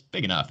 but it's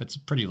big enough. It's a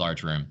pretty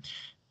large room.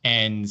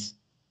 And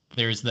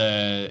there's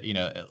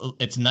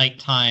it's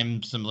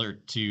nighttime, similar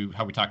to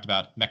how we talked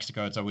about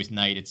Mexico. It's always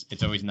night.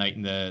 It's always night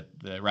in the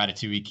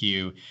Ratatouille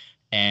queue,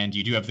 and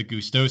you do have the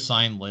Gusteau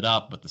sign lit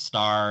up with the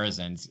stars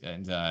and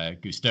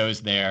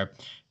Gusteau's there,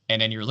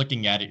 and then you're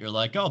looking at it. You're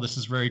like, oh, this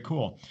is very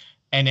cool.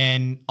 And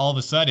then all of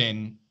a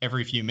sudden,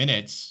 every few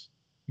minutes,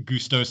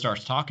 Gusteau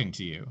starts talking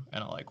to you,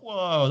 and I'm like,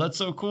 whoa, that's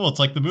so cool. It's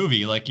like the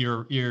movie. Like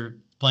you're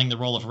playing the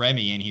role of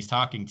Remy, and he's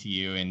talking to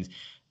you. And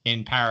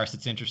in Paris,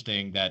 it's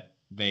interesting that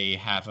they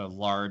have a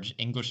large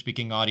English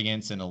speaking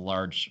audience and a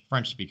large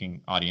French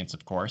speaking audience,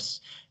 of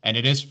course. And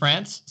it is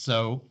France.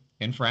 So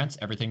in France,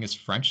 everything is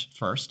French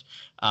first.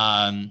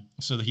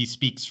 So he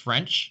speaks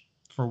French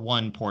for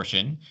one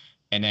portion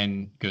and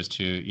then goes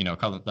to,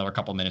 a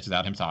couple minutes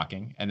without him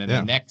talking. And then the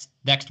Yeah.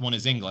 next one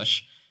is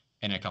English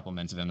and a couple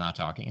minutes of him not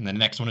talking. And then the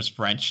next one is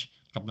French,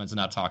 a couple minutes of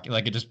not talking.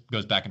 Like it just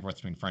goes back and forth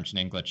between French and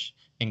English.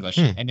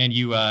 Hmm. And then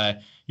you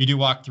do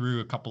walk through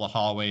a couple of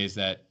hallways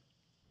that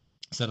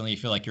suddenly you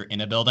feel like you're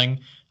in a building,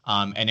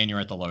 and then you're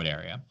at the load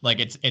area. Like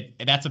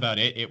that's about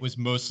it. It was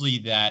mostly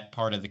that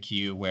part of the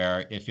queue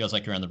where it feels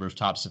like you're on the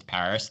rooftops of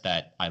Paris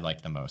that I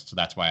like the most. So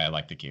that's why I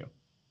like the queue.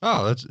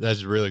 Oh,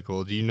 that's really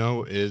cool. Do you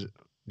know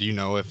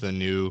if the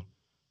new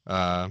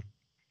uh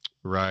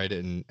ride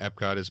in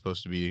Epcot is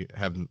supposed to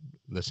have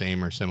the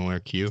same or similar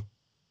queue?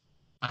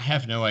 I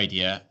have no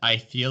idea. I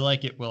feel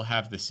like it will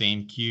have the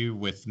same queue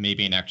with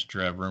maybe an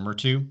extra room or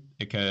two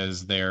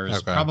because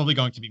there's Okay. probably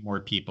going to be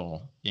more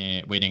people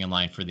waiting in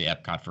line for the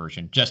Epcot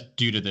version, just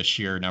due to the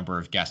sheer number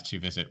of guests who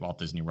visit Walt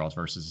Disney World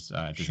versus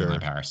Sure.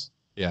 Disneyland Paris.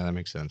 Yeah, that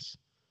makes sense.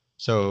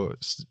 So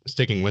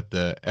sticking with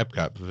the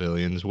Epcot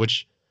pavilions,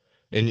 which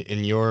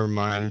in your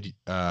mind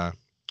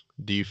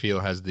do you feel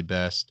has the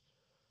best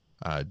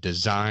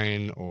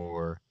design,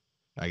 or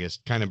I guess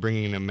kind of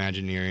bringing an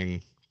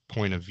Imagineering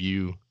point of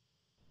view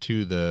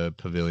to the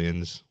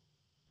pavilions.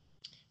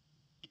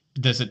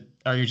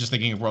 Are you just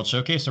thinking of World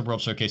Showcase or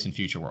World Showcase and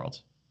Future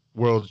World?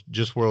 World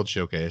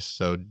Showcase,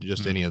 so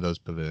just any of those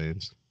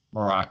pavilions.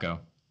 Morocco.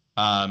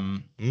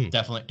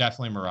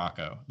 Definitely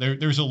Morocco.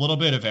 There's a little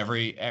bit of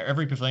every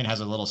pavilion has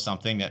a little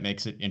something that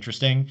makes it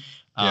interesting.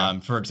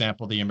 For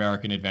example, the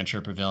American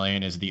Adventure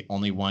Pavilion is the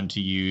only one to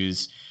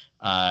use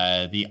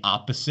the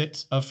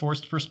opposite of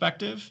forced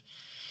perspective.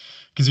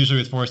 Because usually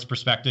with forced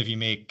perspective, you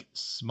make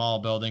small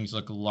buildings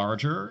look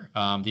larger.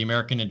 The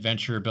American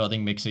Adventure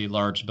building makes a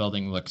large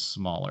building look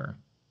smaller.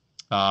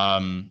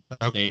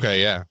 They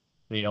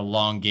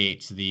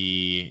elongate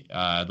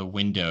the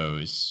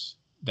windows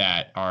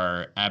that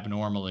are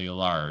abnormally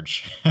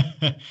large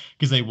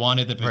because they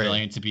wanted the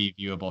pavilion to be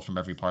viewable from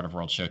every part of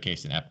World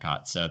Showcase and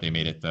Epcot. So they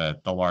made it the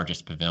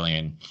largest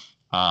pavilion.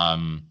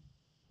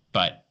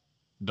 But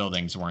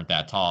buildings weren't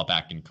that tall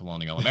back in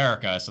colonial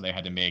America, so they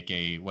had to make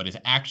what is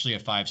actually a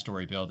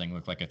 5-story building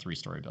look like a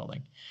 3-story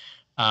building.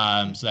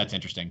 So that's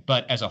interesting.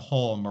 But as a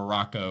whole,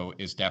 Morocco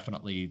is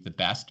definitely the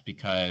best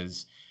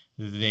because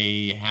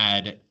they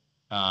had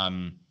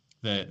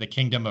the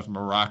Kingdom of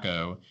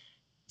Morocco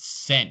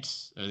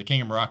the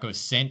King of Morocco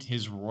sent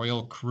his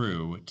royal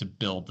crew to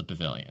build the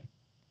pavilion.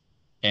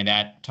 And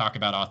that, talk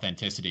about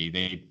authenticity,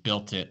 they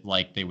built it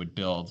like they would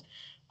build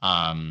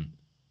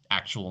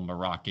actual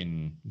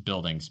Moroccan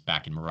buildings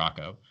back in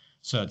Morocco.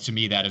 So to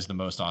me, that is the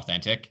most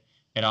authentic.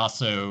 It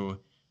also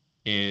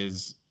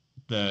is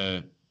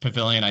the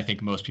pavilion I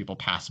think most people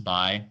pass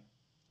by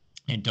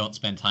and don't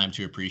spend time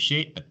to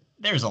appreciate, but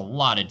there's a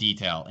lot of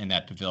detail in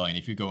that pavilion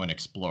if you go and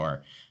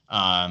explore.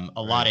 A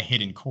lot of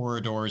hidden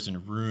corridors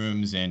and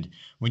rooms, and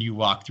when you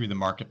walk through the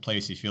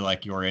marketplace, you feel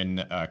like you're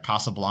in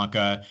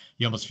Casablanca.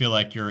 You almost feel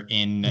like you're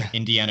in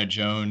Indiana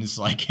Jones,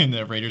 like in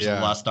the Raiders of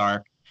the Lost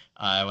Ark.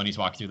 When he's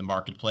walking through the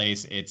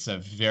marketplace, it's a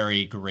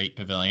very great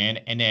pavilion.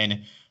 And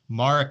then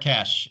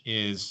Marrakesh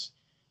is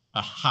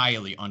a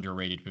highly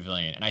underrated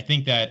pavilion, and I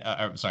think that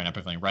not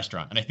pavilion,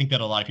 restaurant. And I think that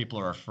a lot of people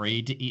are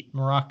afraid to eat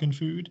Moroccan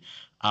food.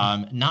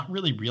 Not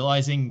really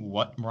realizing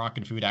what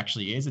Moroccan food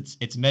actually is.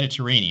 It's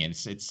Mediterranean.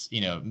 It's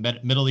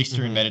Middle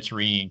Eastern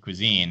Mediterranean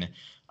cuisine.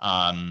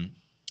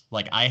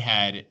 Like I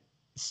had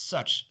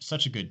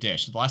such a good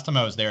dish. The last time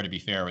I was there, to be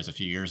fair, was a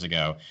few years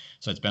ago,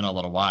 so it's been a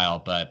little while.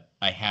 But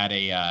I had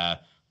a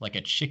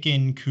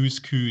chicken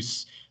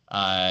couscous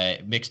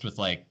mixed with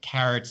like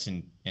carrots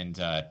and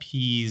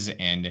peas,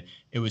 and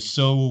it was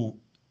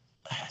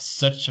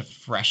such a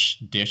fresh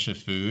dish of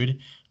food.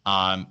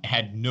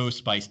 Had no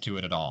spice to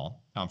it at all.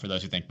 For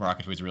those who think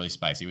Moroccan food is really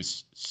spicy, it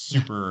was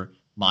super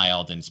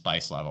mild in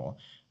spice level.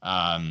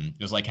 It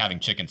was like having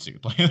chicken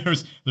soup.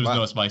 There's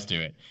no spice to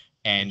it,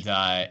 and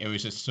it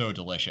was just so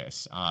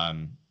delicious.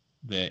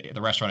 The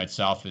restaurant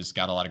itself has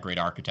got a lot of great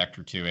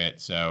architecture to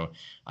it. So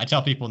I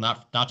tell people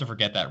not to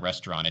forget that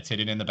restaurant. It's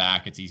hidden in the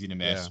back. It's easy to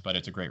miss, but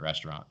it's a great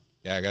restaurant.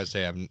 Yeah, I gotta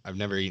say I've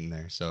never eaten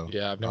there, so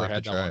I've never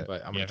had that one,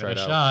 but I'm gonna try it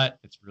out. Shot.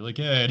 It's really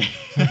good.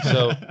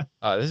 So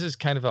this is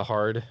kind of a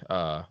hard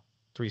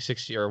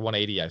 360 or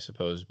 180, I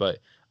suppose. But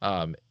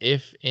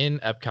if in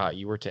Epcot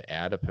you were to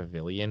add a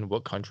pavilion,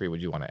 what country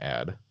would you want to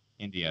add?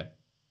 India.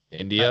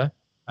 India?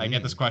 I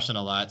get this question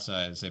a lot, so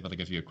I was able to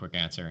give you a quick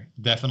answer.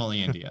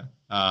 Definitely India.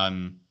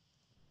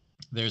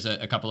 There's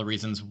a couple of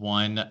reasons.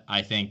 One,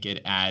 I think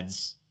it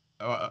adds.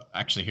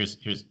 Actually, here's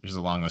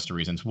a long list of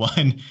reasons.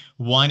 One,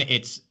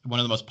 it's one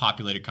of the most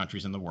populated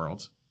countries in the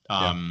world.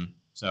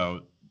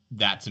 So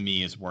that to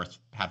me is worth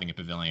having a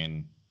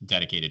pavilion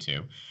dedicated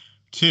to.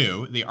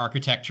 Two, the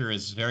architecture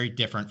is very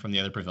different from the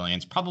other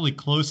pavilions. Probably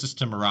closest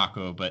to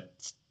Morocco, but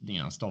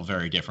still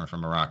very different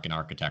from Moroccan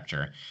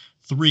architecture.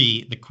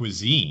 Three, the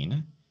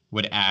cuisine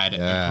would add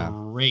a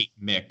great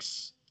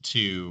mix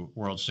to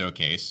World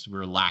Showcase.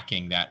 We're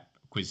lacking that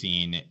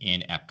cuisine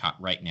in Epcot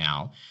right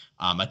now.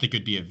 I think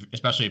it'd be,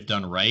 especially if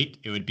done right,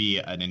 it would be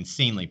an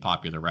insanely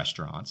popular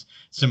restaurant,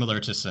 similar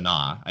to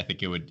Sanaa. I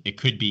think it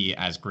could be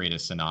as great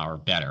as Sanaa or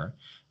better.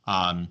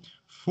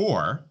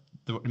 Four,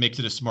 what makes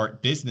it a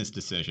smart business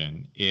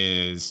decision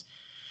is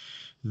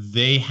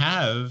they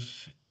have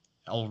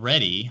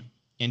already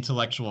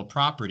intellectual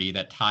property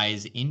that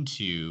ties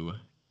into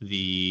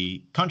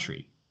the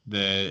country.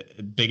 The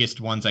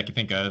biggest ones I can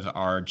think of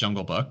are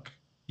Jungle Book.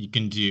 You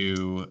can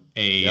do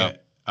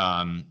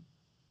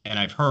and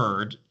I've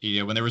heard,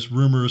 when there was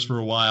rumors for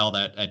a while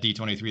that at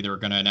D23 they were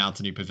going to announce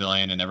a new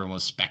pavilion and everyone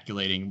was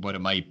speculating what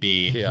it might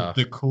be. Yeah.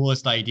 The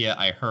coolest idea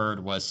I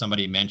heard was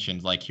somebody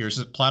mentioned, like, here's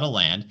a plot of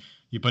land.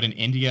 You put an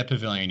India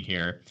pavilion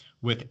here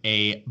with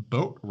a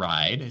boat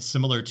ride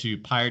similar to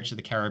Pirates of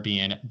the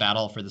Caribbean,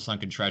 Battle for the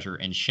Sunken Treasure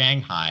in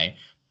Shanghai,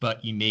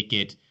 but you make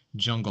it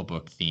Jungle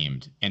Book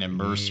themed and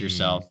immerse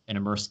yourself and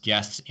immerse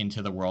guests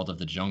into the world of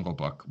the Jungle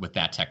Book with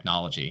that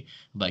technology.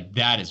 Like,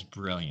 that is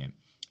brilliant.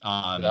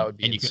 That would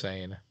be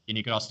insane. And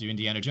you could also do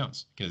Indiana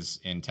Jones, because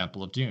in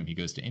Temple of Doom he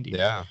goes to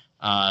India.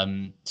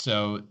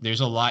 So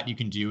there's a lot you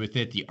can do with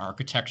it. The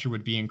architecture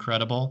would be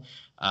incredible.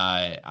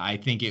 I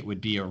think it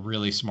would be a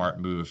really smart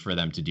move for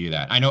them to do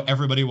that. I know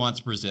everybody wants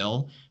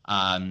Brazil.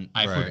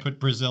 I would Right. put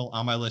Brazil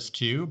on my list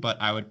too,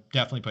 but I would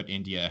definitely put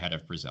India ahead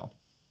of Brazil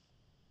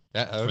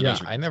That for would Yeah,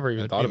 those be I reasons. never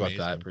even that'd be thought about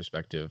that amazing.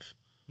 perspective.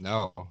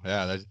 No,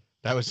 yeah,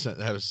 that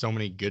was so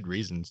many good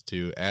reasons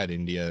to add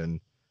India, and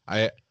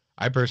I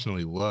I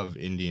personally love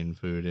Indian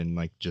food and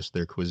like just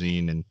their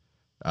cuisine and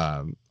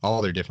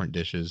all their different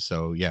dishes.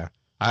 So yeah,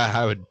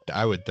 I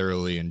would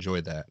thoroughly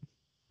enjoy that.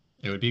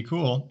 It would be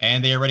cool.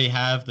 And they already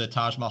have the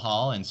Taj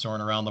Mahal and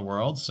Soaring Around the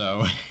World,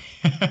 so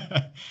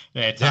yeah,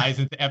 it Yeah, ties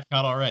into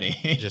Epcot already.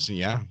 just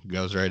yeah,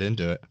 goes right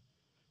into it.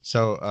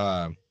 So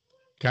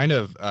kind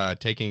of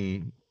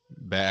taking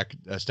back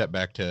a step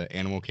back to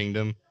Animal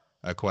Kingdom,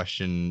 a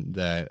question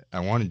that I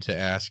wanted to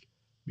ask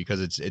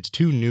because it's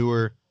two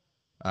newer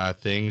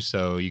things,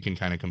 so you can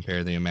kind of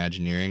compare the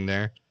Imagineering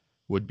there.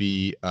 Would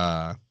be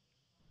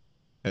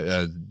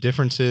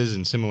differences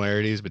and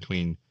similarities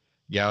between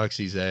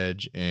Galaxy's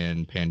Edge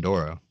and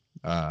Pandora.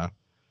 Uh,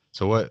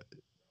 so what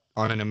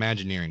on an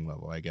Imagineering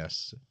level, I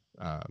guess.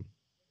 Uh,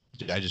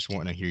 I just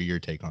want to hear your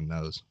take on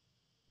those.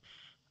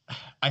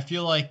 I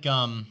feel like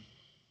um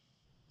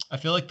I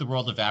feel like the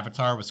world of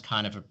Avatar was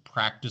kind of a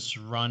practice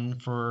run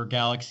for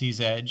Galaxy's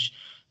Edge.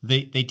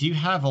 They do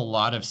have a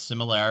lot of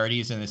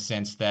similarities in the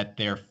sense that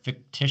they're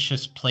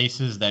fictitious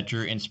places that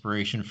drew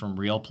inspiration from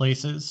real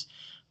places.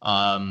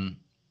 Um,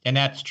 and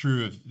that's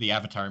true of the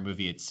Avatar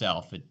movie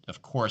itself. It,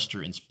 of course,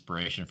 drew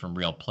inspiration from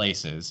real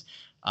places.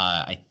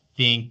 I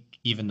think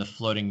even the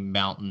floating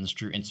mountains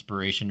drew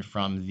inspiration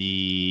from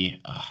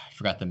I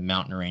forgot the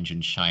mountain range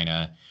in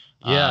China.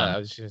 Yeah, I Um,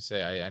 was just gonna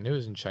say I knew it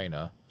was in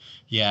China.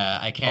 yeah,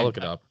 I'll look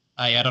it up.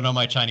 I don't know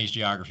my Chinese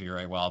geography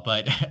very well,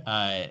 but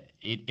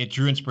it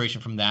drew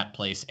inspiration from that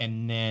place,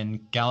 and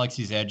then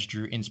Galaxy's Edge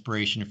drew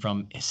inspiration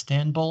from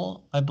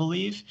Istanbul, I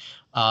believe.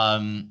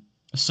 Um,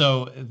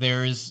 so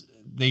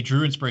they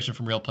drew inspiration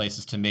from real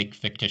places to make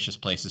fictitious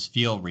places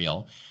feel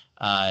real.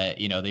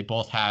 They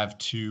both have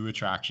two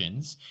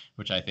attractions,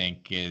 which I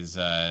think is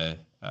a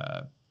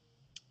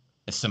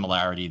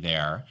similarity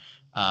there.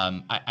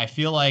 I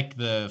feel like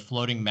the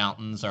floating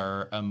mountains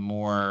are a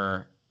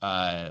more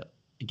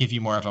give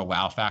you more of a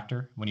wow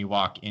factor when you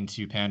walk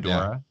into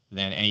Yeah. Pandora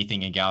than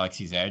anything in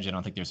Galaxy's Edge. I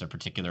don't think there's a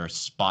particular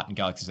spot in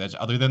Galaxy's Edge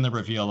other than the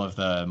reveal of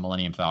the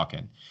Millennium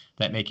Falcon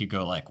that make you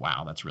go like,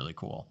 wow, that's really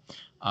cool.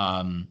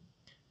 Um,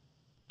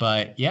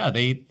 but yeah,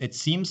 they it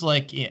seems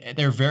like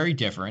they're very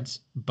different,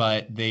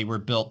 but they were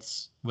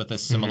built with a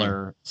Hmm.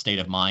 similar state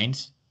of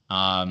mind.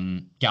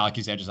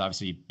 Galaxy's Edge is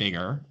obviously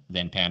bigger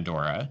than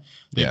Pandora.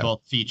 They Yeah.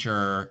 both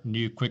feature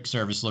new quick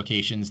service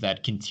locations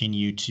that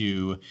continue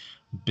to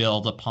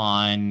build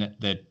upon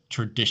the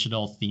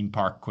traditional theme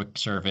park quick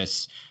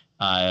service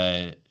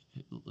uh,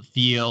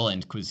 feel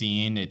and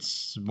cuisine.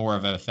 It's more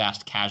of a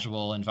fast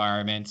casual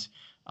environment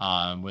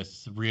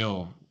with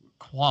real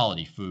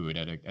quality food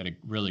at a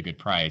really good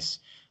price.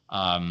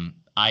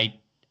 I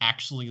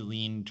actually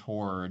lean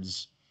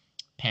towards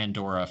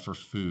Pandora for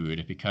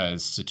food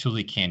because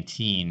Satuli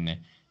Canteen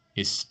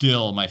is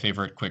still my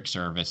favorite quick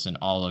service in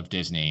all of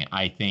Disney.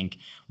 I think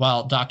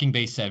while Docking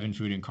Bay 7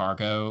 Food and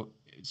Cargo,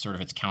 sort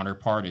of its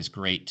counterpart, is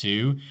great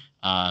too.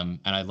 And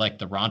I like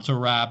the Ronto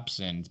wraps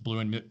and blue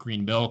and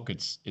green milk.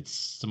 It's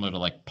similar to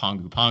like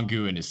Pongu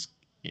Pongu and is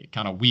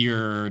kind of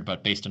weird,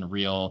 but based on a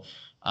real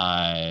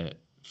uh,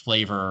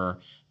 flavor.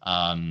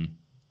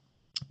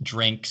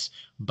 Drinks,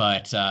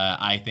 but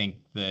I think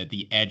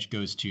the edge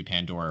goes to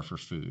Pandora for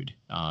food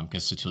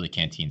because Satuli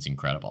Canteen's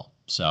incredible.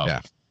 So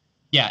Yeah.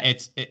 yeah,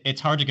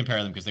 it's hard to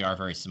compare them because they are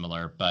very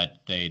similar, but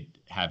they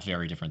have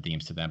very different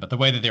themes to them. But the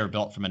way that they were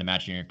built from an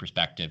Imagineering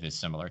perspective is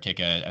similar. Take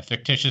a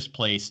fictitious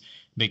place,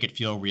 make it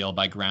feel real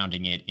by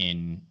grounding it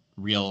in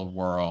real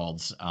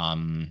world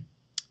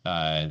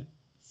uh,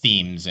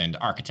 themes and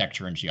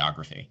architecture and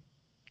geography.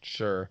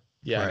 Sure.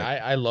 Yeah, and Right.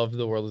 I love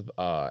the world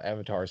of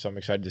Avatar, so I'm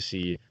excited to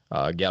see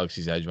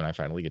Galaxy's Edge when I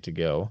finally get to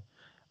go.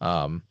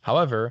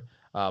 However,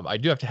 I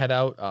do have to head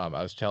out. I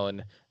was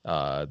telling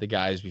the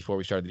guys before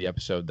we started the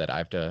episode that I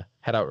have to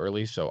head out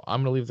early, so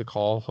I'm gonna leave the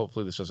call.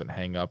 Hopefully, this doesn't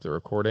hang up the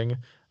recording.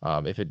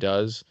 If it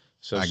does,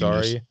 so I can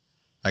just sorry.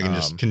 I can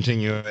just Um,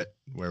 continue it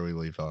where we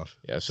leave off.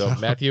 yeah. So So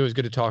Matthew, it was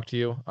good to talk to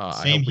you. I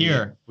Same hope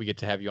here. we get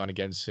to have you on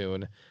again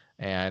soon.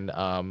 And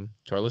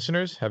to our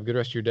listeners, have a good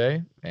rest of your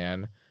day.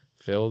 And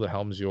Phil, the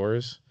helm's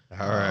yours. all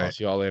I'll right.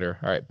 see you all later.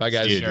 All right. Bye, See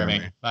See you, you, guys. Jeremy.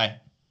 Jeremy. Bye.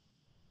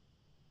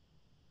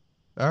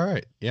 All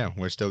right. Yeah,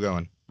 we're still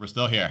going. We're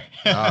still here.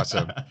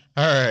 Awesome.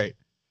 All right.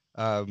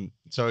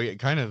 So yeah,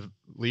 kind of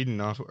leading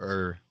off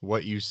or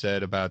what you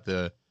said about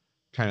the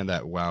kind of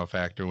that wow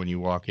factor when you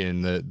walk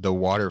in, the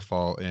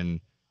waterfall in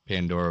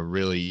Pandora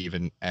really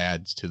even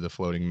adds to the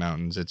floating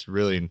mountains. It's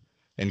really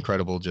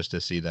incredible just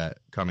to see that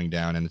coming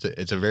down, and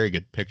it's a very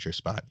good picture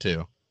spot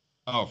too.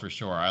 Oh, for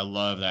sure. I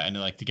love that. And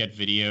like to get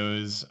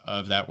videos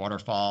of that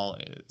waterfall,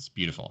 it's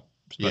beautiful.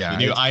 Especially Yeah,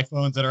 the new it's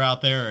iPhones that are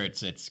out there.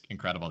 It's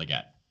incredible to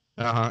get.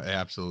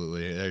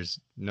 absolutely. There's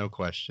no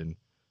question.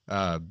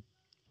 Uh,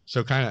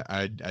 So kind of,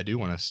 I do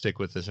want to stick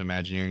with this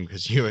Imagineering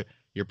because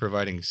you're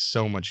providing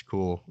so much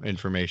cool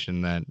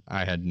information that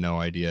I had no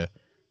idea.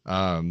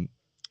 Um,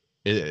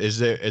 is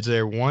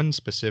there one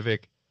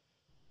specific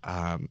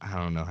I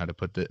don't know how to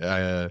put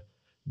the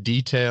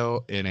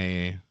detail in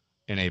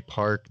a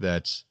park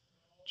that's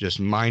just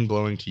mind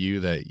blowing to you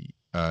that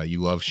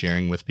you love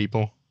sharing with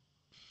people?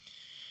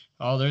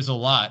 Oh, there's a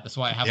lot. That's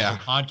why I have a whole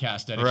Yeah,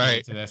 podcast dedicated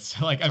right. to this.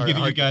 Like It's I'm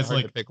giving you guys hard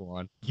to like pick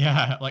one.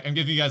 yeah, like I'm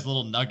giving you guys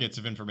little nuggets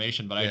of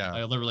information, but Yeah,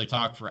 I literally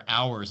talk for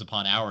hours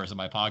upon hours on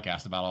my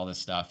podcast about all this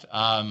stuff.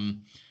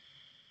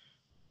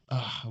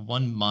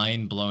 One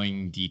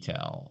mind-blowing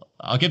detail.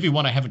 I'll give you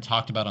one I haven't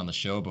talked about on the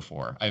show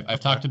before. I've okay.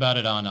 talked about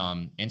it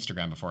on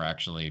Instagram before,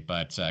 actually,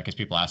 but because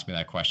people ask me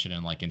that question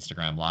in like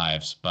Instagram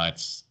lives,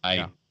 but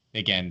Yeah. I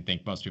again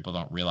think most people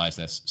don't realize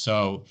this.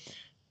 So,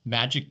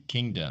 Magic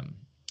Kingdom.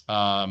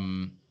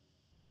 Um,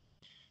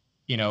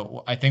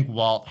 I think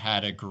Walt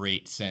had a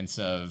great sense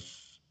of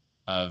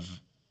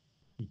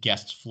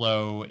guest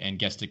flow and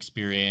guest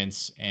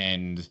experience,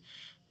 and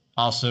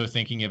also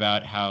thinking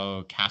about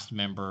how cast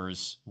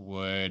members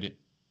would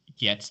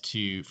get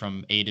to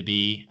from A to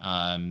B.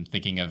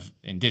 Thinking of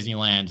in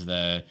Disneyland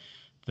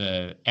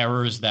the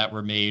errors that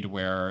were made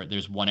where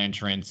there's one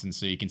entrance, and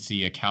so you can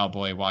see a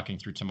cowboy walking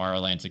through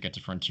Tomorrowland to get to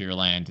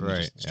Frontierland, and they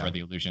Right. just destroy Yeah. the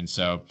illusion.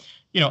 So,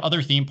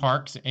 other theme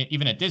parks,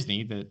 even at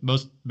Disney, the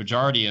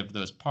majority of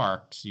those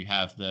parks, you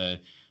have the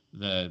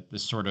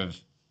sort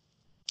of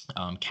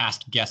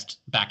cast guest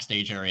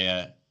backstage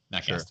area,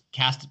 not Sure. guest,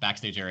 cast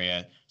backstage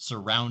area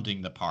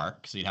surrounding the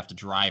park. So you'd have to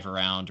drive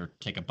around or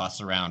take a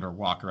bus around or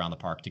walk around the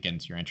park to get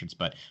into your entrance.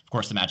 But of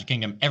course, the Magic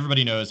Kingdom,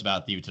 everybody knows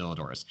about the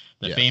utilidors,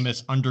 the Yes.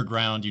 famous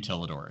underground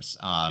utilidors.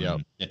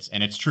 Yep.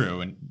 It's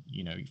true. And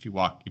if you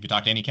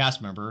talk to any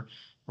cast member,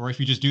 or if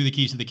you just do the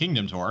Keys to the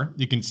Kingdom tour,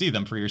 you can see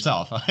them for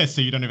yourself.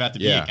 So you don't even have to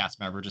be a cast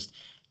member. Just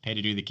pay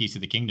to do the Keys to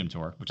the Kingdom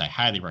tour, which I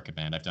highly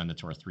recommend. I've done the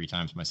tour 3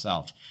 times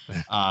myself.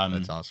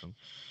 That's awesome.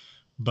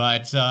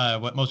 But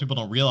what most people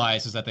don't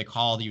realize is that they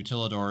call the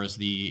utilidors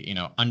the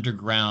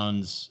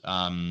underground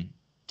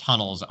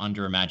tunnels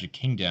under Magic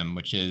Kingdom,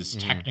 which is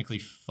technically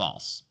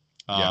false.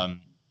 Yeah.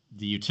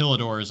 The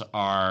utilidors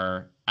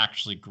are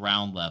actually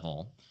ground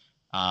level.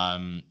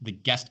 The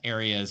guest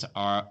areas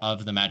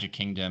of the Magic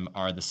Kingdom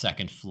are the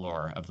second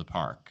floor of the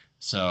park.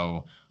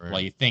 So while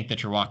you think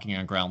that you're walking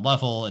on ground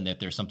level and that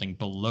there's something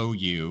below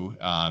you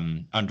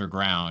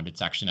underground,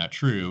 it's actually not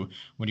true.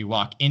 When you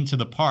walk into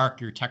the park,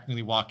 you're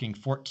technically walking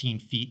 14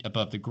 feet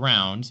above the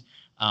ground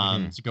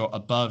to go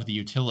above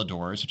the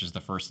utilidors, which is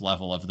the first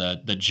level of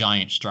the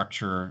giant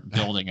structure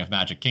building of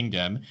Magic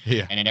Kingdom.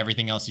 Yeah. And then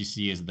everything else you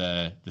see is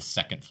the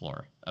second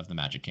floor of the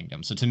Magic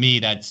Kingdom. So to me,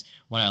 that's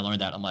when I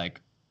learned that, I'm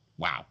like,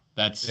 wow,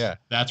 that's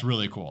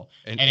really cool.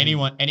 And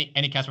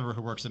any cast member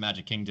who works at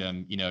Magic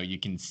Kingdom, you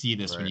can see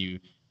this when you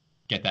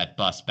get that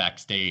bus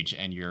backstage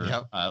and you're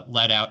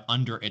let out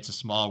under It's a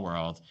Small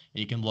World, and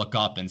you can look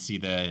up and see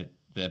the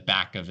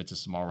back of It's a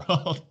Small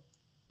World.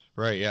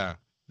 Right. Yeah.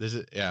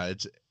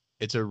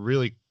 It's a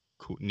really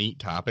cool, neat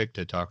topic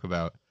to talk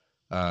about.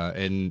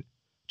 And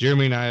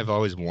Jeremy and I have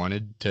always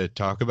wanted to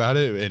talk about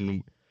it,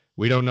 and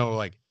we don't know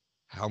like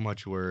how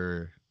much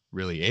we're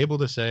really able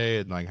to say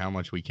and like how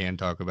much we can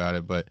talk about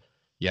it. But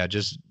yeah,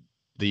 just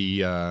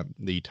the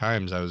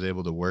times I was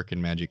able to work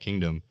in Magic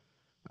Kingdom,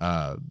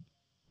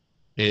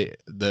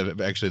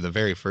 the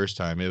very first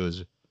time it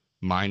was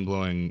mind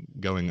blowing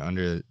going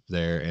under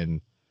there and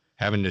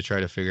having to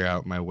try to figure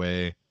out my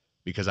way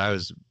because I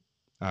was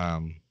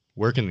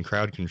working the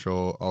crowd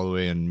control all the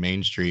way in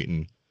Main Street,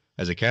 and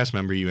as a cast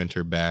member you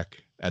enter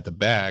back at the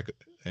back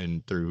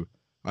and through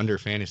under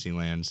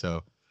Fantasyland,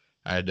 so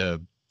I had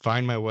to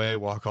find my way,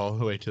 walk all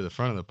the way to the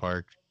front of the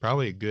park,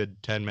 probably a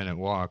good 10-minute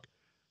walk,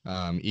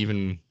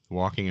 even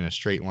walking in a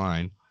straight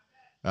line.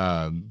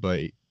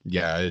 But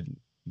yeah,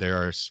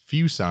 there are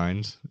few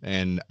signs,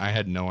 and I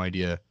had no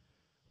idea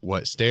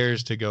what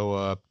stairs to go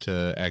up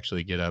to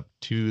actually get up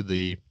to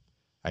the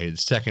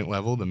second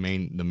level, the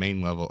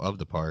main level of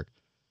the park.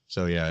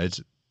 So yeah, it's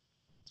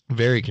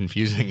very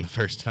confusing the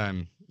first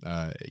time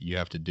you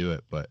have to do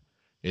it, but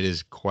it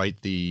is quite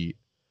the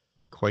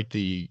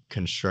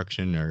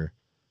construction or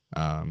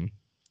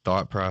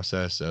thought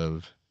process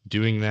of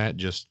doing that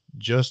just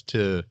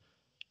to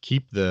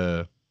keep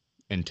the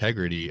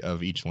integrity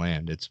of each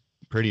land. It's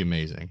pretty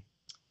amazing.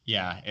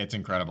 Yeah, it's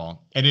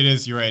incredible. And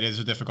you're right, it is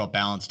a difficult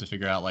balance to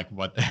figure out like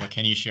what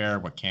can you share,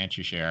 what can't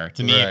you share.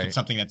 To me, if it's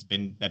something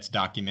that's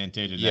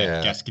documented and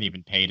that guests can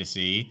even pay to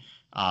see,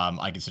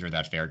 I consider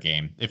that fair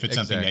game. If it's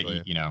something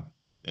that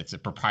it's a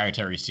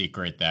proprietary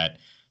secret that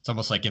it's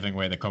almost like giving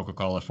away the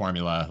Coca-Cola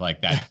formula,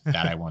 like that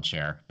I won't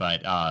share.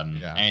 But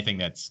anything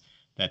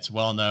that's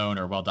well known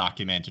or well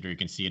documented, or you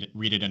can see it,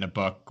 read it in a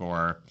book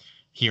or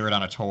hear it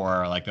on a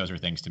tour, like those are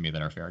things to me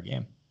that are fair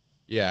game.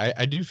 Yeah,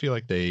 I do feel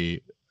like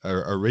they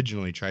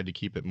originally tried to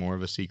keep it more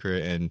of a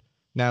secret, and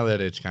now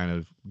that it's kind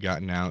of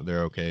gotten out,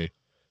 they're okay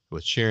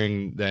with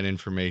sharing that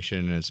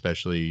information, and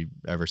especially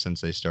ever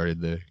since they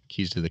started the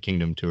Keys to the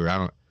Kingdom tour.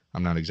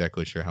 I'm not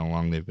exactly sure how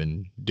long they've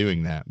been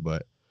doing that,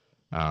 but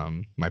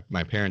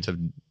My parents have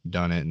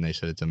done it and they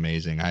said it's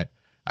amazing. I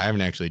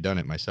haven't actually done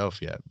it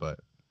myself yet, but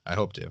I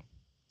hope to.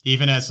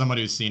 Even as someone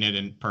who's seen it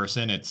in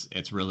person,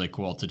 it's really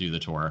cool to do the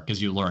tour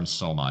because you learn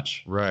so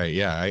much. Right.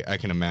 Yeah, I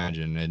can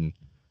imagine. And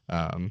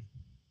um,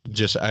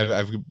 just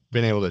I've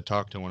been able to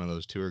talk to one of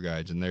those tour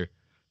guides, and they're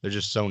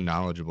just so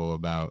knowledgeable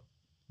about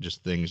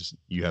just things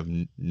you have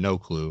no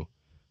clue.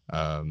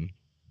 Um,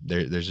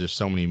 there's just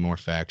so many more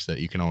facts that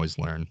you can always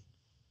learn.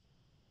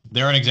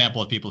 They're an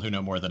example of people who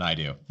know more than I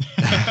do.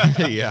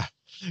 Yeah,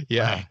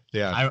 yeah, Like,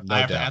 yeah, I no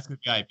have to doubt. ask the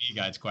VIP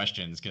guides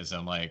questions because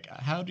I'm like,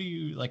 how do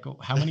you like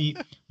how many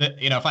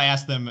if I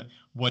ask them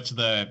what's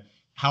the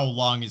how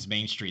long is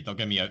Main Street, they'll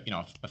give me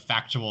a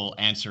factual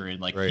answer in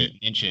like Right. feet and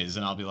inches,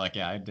 and I'll be like,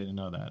 yeah, I didn't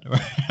know that.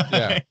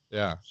 Yeah,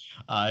 yeah,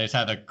 They just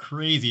have a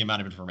crazy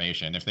amount of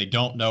information. If they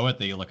don't know it,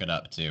 they look it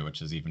up too,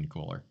 which is even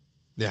cooler.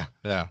 yeah,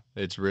 yeah.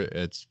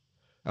 It's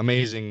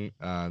amazing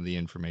the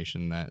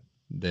information that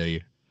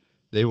they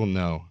will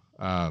know.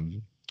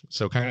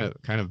 So kind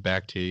of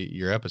back to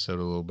your episode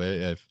a little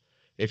bit.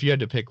 If you had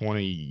to pick one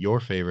of your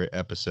favorite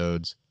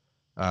episodes,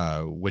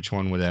 which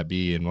one would that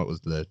be, and what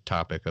was the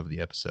topic of the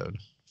episode?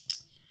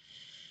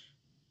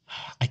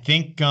 I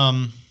think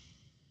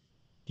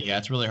yeah,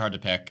 it's really hard to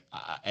pick,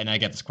 and I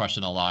get this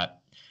question a lot.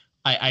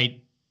 I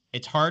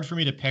it's hard for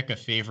me to pick a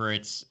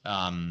favorite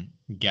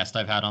guest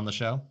I've had on the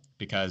show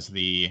because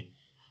the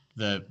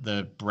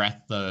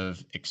breadth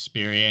of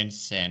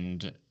experience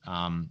and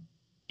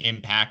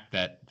impact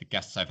that the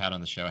guests I've had on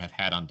the show have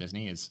had on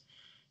Disney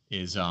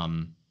is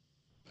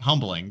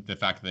humbling. The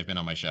fact that they've been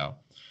on my show,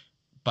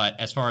 but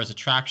as far as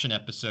attraction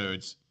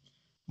episodes,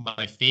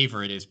 my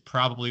favorite is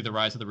probably the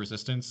Rise of the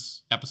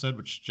Resistance episode,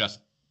 which just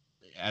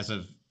as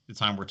of the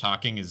time we're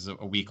talking is a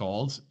week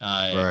old.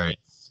 Right.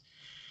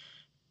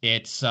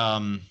 It's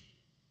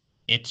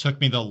it took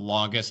me the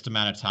longest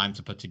amount of time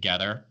to put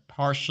together,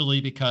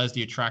 partially because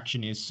the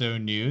attraction is so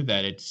new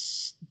that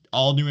it's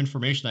all new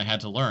information I had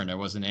to learn. There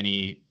wasn't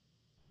any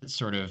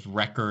sort of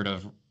record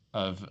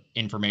of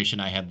information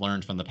I had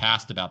learned from the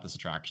past about this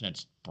attraction.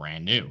 It's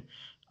brand new.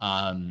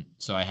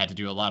 So I had to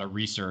do a lot of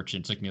research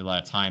and it took me a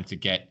lot of time to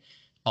get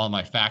all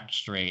my facts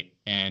straight.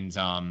 And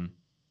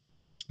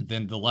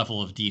then the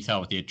level of detail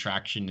with the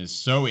attraction is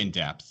so in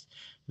depth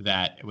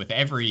that with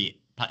every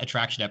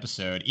attraction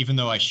episode, even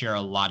though I share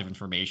a lot of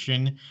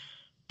information,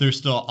 there's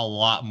still a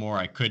lot more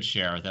I could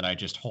share that I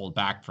just hold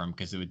back from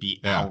because it would be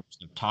Yeah. hours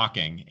of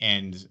talking.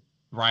 And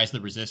Rise of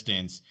the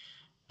Resistance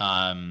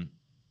um,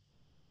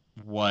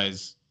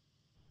 was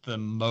the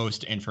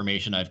most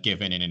information I've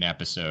given in an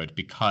episode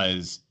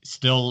because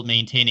still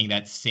maintaining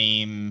that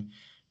same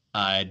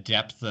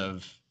depth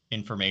of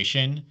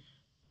information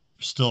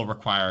still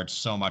required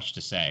so much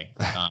to say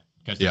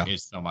because there Yeah.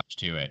 is so much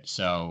to it.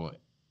 So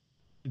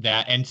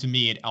that, and to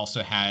me, it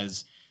also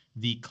has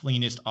the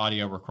cleanest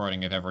audio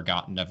recording I've ever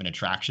gotten of an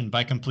attraction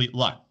by complete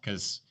luck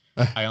because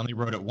I only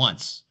wrote it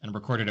once and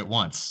recorded it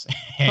once,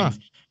 Huh.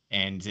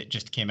 and it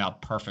just came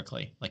out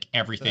perfectly. Like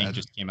everything That's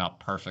just came out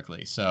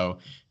perfectly. So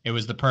it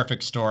was the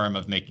perfect storm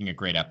of making a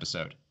great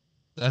episode.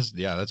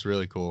 that's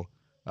really cool.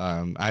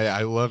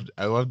 I loved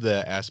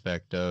the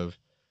aspect of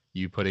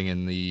you putting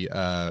in the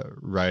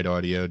ride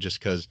audio just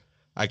because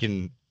I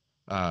can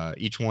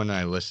each one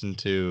I listen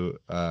to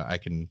I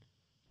can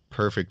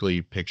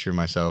perfectly picture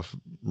myself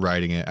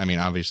riding it. I mean,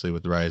 obviously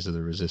with the Rise of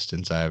the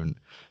Resistance, I haven't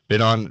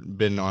been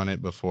on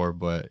it before,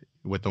 but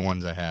with the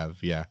ones I have,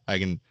 yeah, I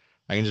can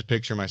just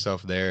picture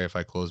myself there if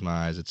I close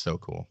my eyes. It's so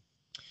cool.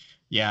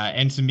 Yeah,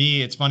 and to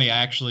me, it's funny. I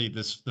actually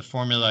the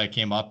formula I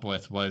came up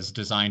with was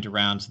designed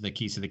around the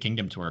Keys to the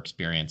Kingdom tour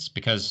experience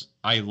because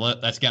I love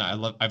that's again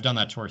I've done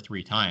that tour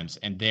 3 times,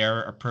 and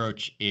their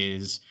approach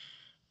is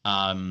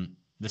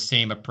the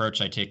same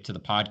approach I take to the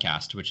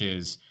podcast, which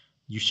is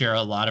you share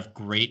a lot of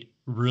great,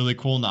 really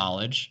cool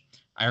knowledge.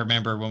 I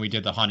remember when we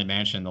did the Haunted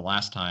Mansion the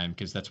last time,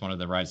 because that's one of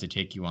the rides they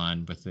take you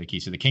on with the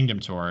Keys to the Kingdom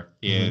tour,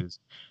 Hmm. is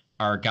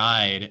our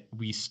guide.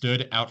 We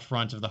stood out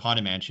front of the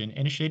Haunted Mansion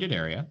in a shaded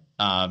area,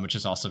 which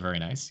is also very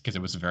nice because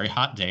it was a very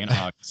hot day in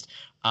August.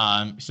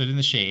 Stood in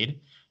the shade,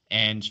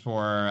 and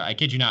for, I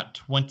kid you not,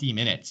 20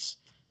 minutes,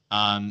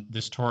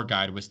 this tour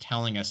guide was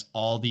telling us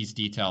all these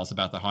details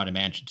about the Haunted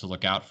Mansion to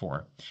look out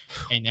for.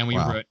 And then we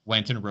Wow.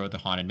 went and rode the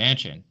Haunted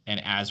Mansion.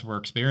 And as we're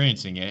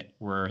experiencing it,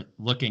 we're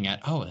looking at,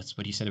 oh, that's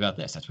what he said about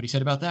this. That's what he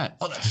said about that.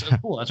 Oh, that's so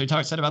cool. That's what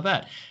he said about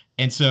that.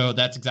 And so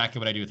that's exactly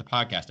what I do with the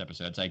podcast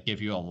episodes. I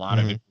give you a lot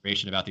of Hmm.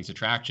 information about these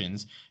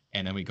attractions,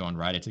 and then we go and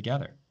ride it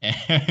together.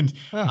 And,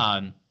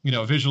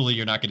 Oh, visually,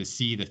 you're not going to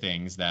see the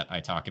things that I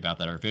talk about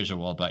that are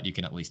visual, but you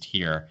can at least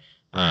hear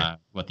right.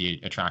 what the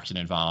attraction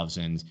involves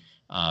and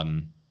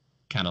um,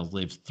 kind of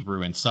live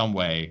through in some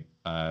way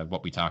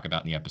what we talk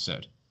about in the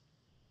episode.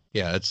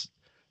 Yeah,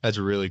 that's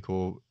really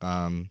cool.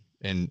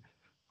 And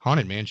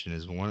Haunted Mansion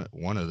is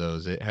one of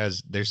those.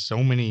 There's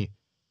so many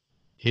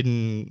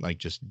hidden like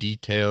just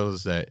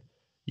details that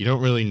you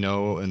don't really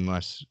know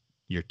unless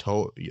you're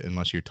told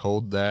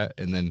that,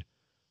 and then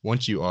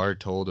once you are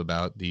told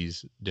about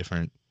these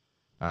different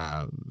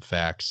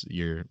facts,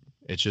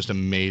 it's just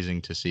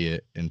amazing to see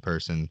it in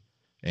person.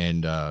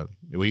 and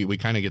we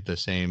kind of get the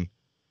same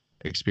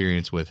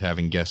experience with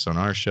having guests on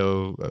our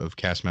show of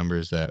cast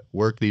members that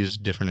work these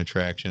different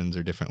attractions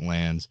or different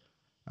lands,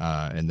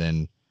 and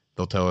then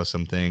they'll tell us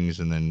some things,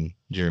 and then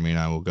Jeremy and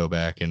I will go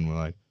back and we're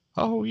like,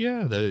 oh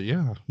yeah,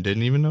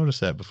 didn't even notice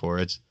that before.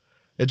 It's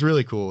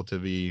really cool to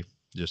be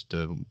just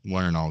to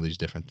learn all these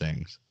different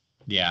things.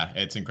 Yeah,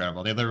 it's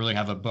incredible. They literally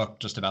have a book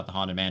just about the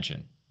Haunted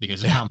Mansion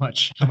because of how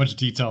much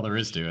detail there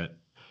is to it.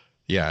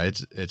 Yeah,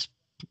 it's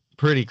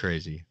pretty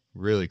crazy,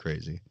 really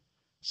crazy.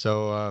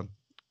 So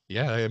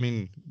yeah, I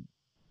mean,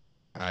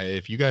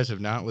 if you guys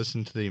have not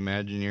listened to the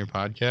Imagineer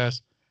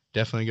podcast,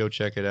 definitely go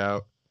check it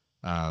out.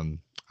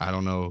 I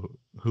don't know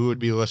who would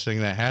be listening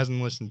that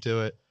hasn't listened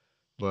to it,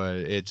 but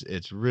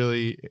it's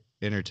really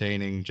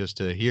entertaining just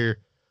to hear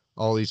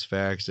all these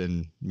facts,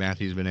 and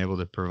Matthew's been able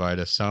to provide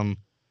us some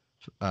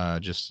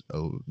just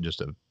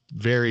a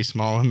very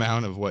small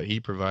amount of what he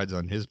provides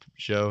on his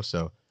show.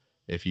 So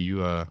if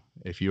you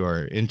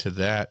are into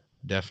that,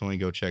 definitely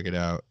go check it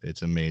out.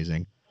 It's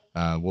amazing.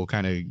 We'll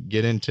kind of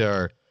get into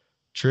our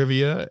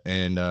trivia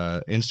and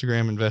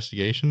Instagram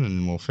investigation,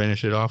 and we'll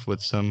finish it off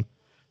with some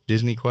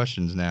Disney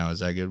questions now. Is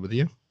that good with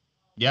you?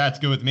 Yeah, it's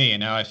good with me. And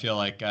now I feel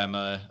like I'm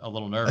a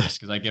little nervous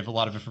because I give a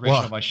lot of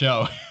information on my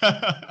show.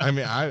 I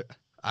mean,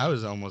 I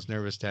was almost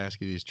nervous to ask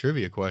you these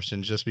trivia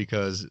questions just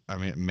because, I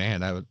mean,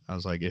 man, I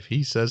was like, if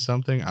he says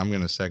something, I'm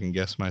going to second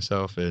guess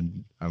myself,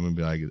 and I'm going to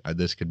be like,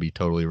 this could be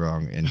totally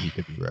wrong, and he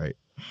could be right.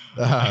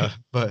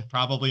 But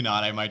probably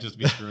not. I might just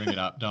be screwing it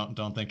up.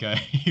 Don't think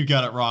you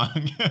got it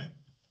wrong.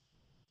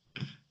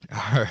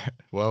 All right.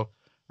 Well,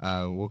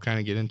 we'll kind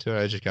of get into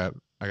it.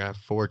 I got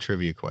 4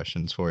 trivia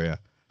questions for you.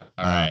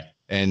 All right.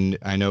 And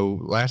I know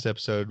last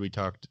episode we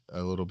talked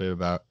a little bit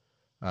about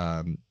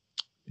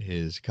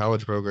his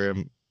college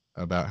program,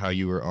 about how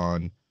you were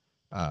on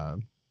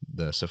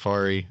the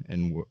safari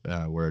and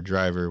where a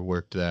driver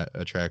worked that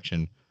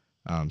attraction.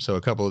 So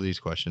a couple of these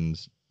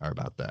questions are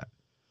about that.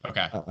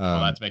 Okay.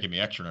 Well, that's making me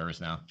extra nervous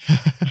now.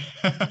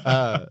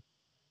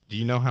 Do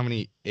you know how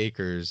many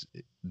acres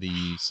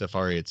the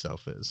safari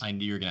itself is? I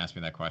knew you were going to ask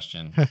me that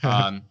question.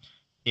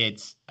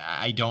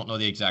 I don't know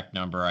the exact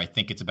number. I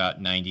think it's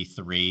about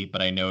 93,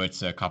 but I know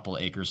it's a couple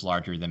acres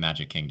larger than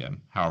Magic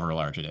Kingdom, however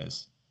large it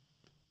is.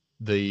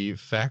 The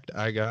fact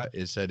I got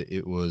is that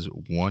it was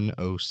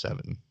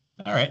 107.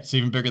 All right, it's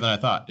even bigger than I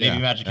thought. Maybe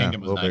Magic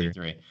Kingdom was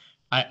 93.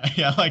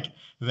 Yeah, like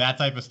that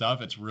type of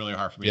stuff. It's really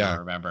hard for me to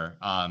remember.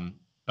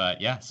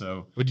 But yeah,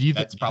 so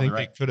that's probably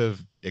right. They could have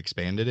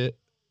expanded it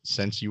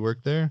since you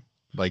worked there.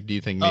 Like, do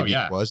you think maybe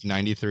it was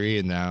 93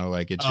 and now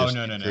like it's just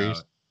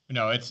increased?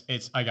 No, it's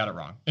I got it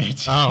wrong.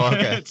 It's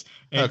okay.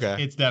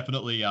 It's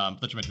definitely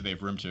they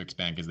have room to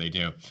expand because they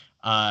do.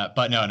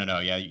 But no.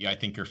 Yeah, I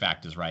think your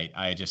fact is right.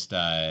 I just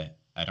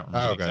I don't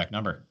remember the exact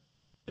number.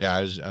 Yeah,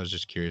 I was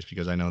just curious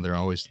because I know they're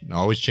always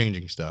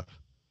changing stuff.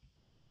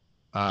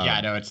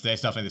 Yeah, no, it's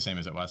definitely the same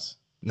as it was.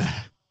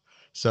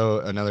 So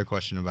another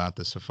question about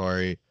the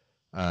safari.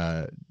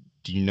 Do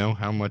you know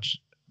how much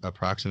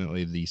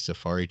approximately the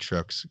safari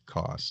trucks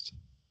cost?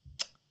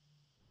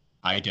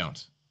 I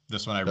don't.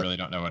 This one I really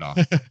don't know at all.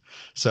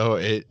 So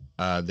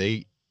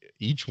they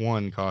each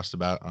one cost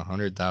about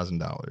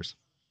 $100,000.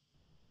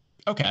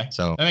 Okay.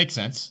 So that makes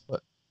sense.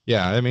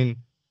 Yeah, I mean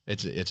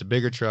it's a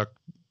bigger truck.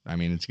 I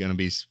mean it's going to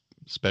be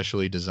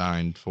specially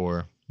designed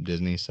for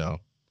Disney. So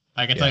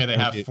I can tell you they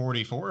have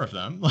 44 of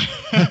them.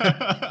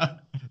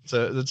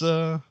 So that's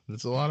a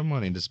lot of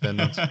money to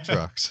spend on some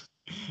trucks.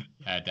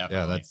 Yeah,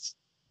 definitely. Yeah,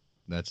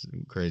 that's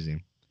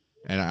crazy.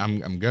 And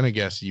I'm gonna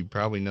guess you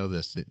probably know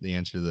the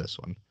answer to this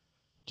one.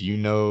 Do you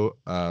know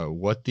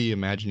what the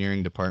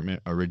Imagineering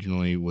department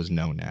originally was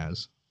known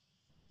as?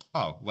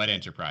 Oh, Wet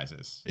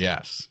Enterprises.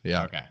 Yes.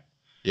 Yeah. Okay.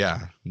 Yeah.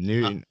 I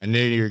knew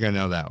you were gonna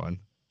know that one.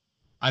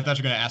 I thought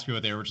you were gonna ask me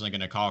what they were originally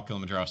gonna call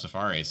Kilimanjaro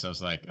Safari. So I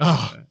was like,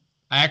 I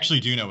actually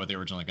do know what they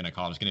were originally gonna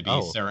call it. It's gonna be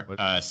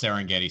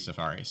Serengeti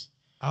Safaris.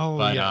 Oh,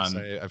 but, yes,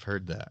 I've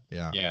heard that.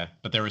 Yeah. Yeah,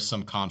 but there was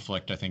some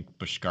conflict. I think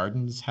Busch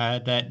Gardens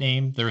had that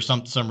name. There was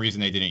some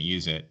reason they didn't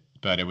use it,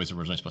 but it was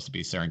originally supposed to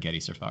be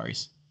Serengeti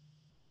Safaris.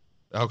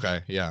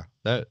 Okay. Yeah.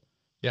 That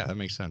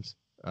makes sense.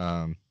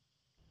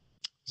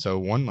 So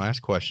one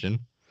last question.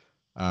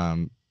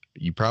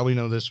 You probably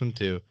know this one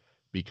too,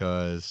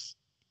 because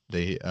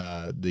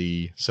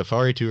the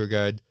safari tour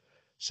guide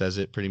says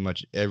it pretty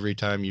much every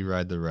time you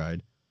ride the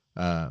ride,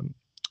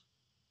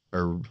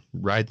 or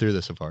ride through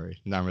the safari.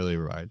 Not really a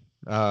ride.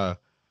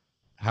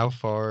 How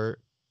far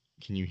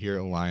can you hear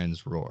a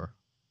lion's roar?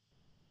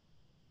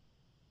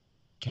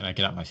 Can I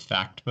get out my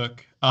fact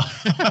book?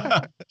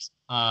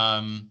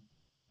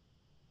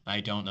 I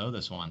don't know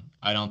this one.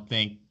 I don't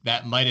think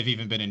that might have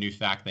even been a new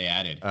fact they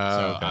added.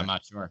 So okay. I'm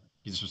not sure.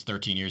 This was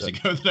 13 years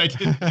ago that I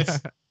did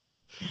this.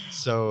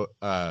 So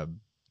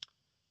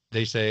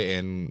they say,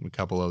 and a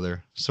couple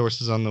other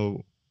sources on the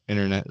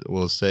internet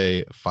will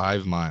say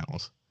 5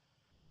 miles.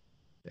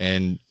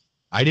 And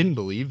I didn't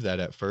believe that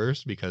at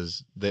first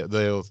because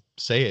they'll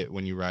say it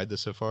when you ride the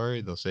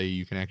safari. They'll say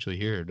you can actually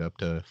hear it up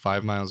to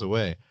 5 miles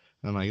away.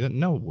 And I'm like,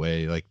 no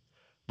way.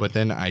 But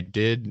then I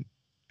did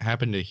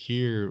happen to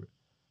hear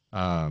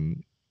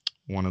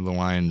one of the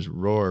lions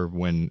roar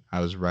when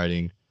I was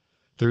riding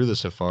through the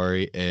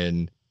safari,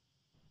 and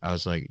I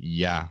was like,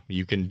 yeah,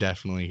 you can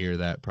definitely hear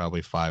that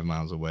probably 5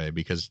 miles away,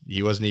 because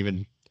it wasn't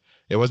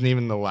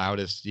even the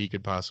loudest he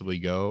could possibly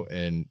go,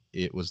 and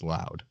it was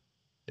loud.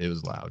 It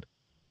was loud.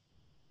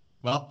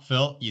 Well,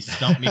 Phil, you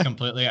stumped me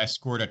completely. I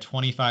scored a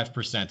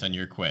 25% on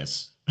your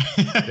quiz.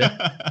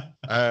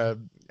 I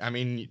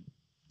mean,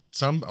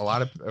 a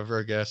lot of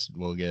our guests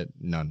will get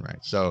none right.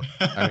 So,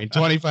 I mean,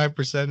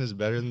 25% is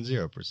better than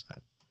 0%.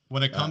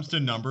 When it comes to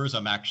numbers,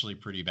 I'm actually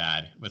pretty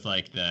bad with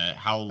like the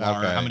how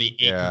large, Okay, how many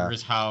yeah.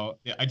 acres, how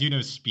I do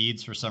know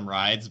speeds for some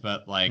rides,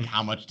 but like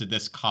how much did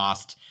this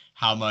cost?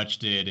 How much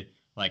did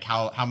like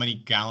how many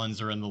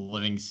gallons are in the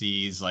living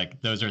seas?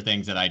 Like those are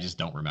things that I just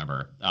don't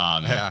remember.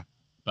 Yeah,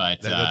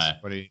 But that's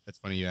funny. That's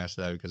funny you asked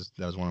that, because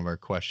that was one of our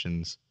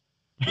questions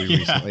we yeah,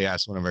 recently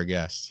asked one of our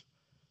guests.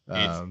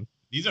 it's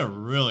these are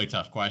really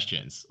tough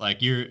questions.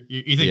 Like you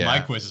think my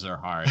Yeah. quizzes are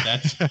hard.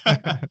 That's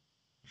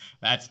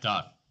that's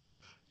tough.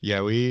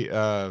 Yeah,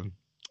 I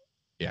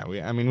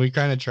mean, we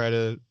kind of try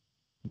to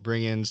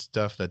bring in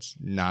stuff that's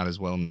not as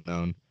well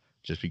known,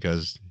 just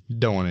because you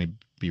don't want to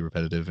be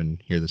repetitive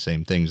and hear the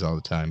same things all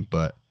the time.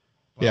 But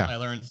Well, yeah, I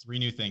learned 3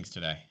 new things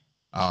today.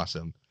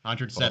 awesome.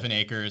 107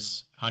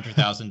 acres,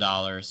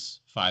 $100,000,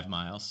 5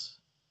 miles.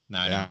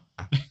 Now Yeah,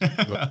 I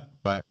know.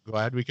 but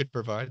glad we could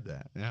provide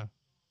that. Yeah,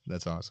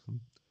 that's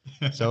awesome.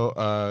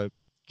 So,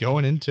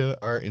 going into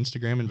our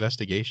Instagram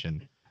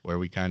investigation, where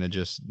we kind of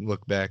just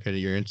look back at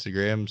your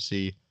Instagram,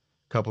 see a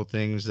couple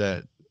things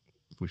that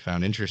we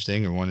found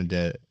interesting or wanted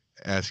to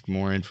ask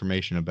more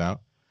information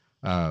about.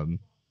 Um,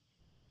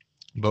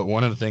 but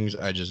one of the things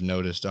I just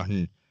noticed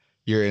on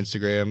your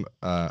Instagram,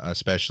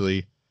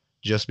 especially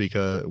just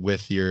because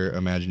with your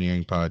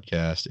Imagineering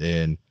podcast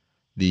and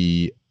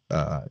the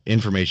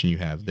information you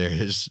have, there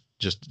is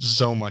just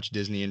so much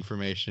Disney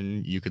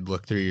information. You could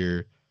look through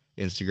your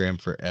Instagram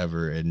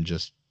forever and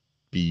just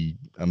be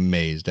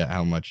amazed at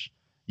how much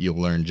you'll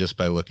learn just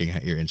by looking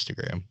at your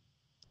Instagram.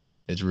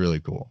 It's really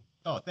cool.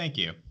 Oh, thank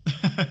you.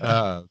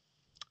 Uh,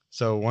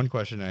 so one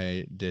question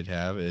I did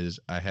have is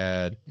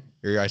I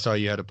saw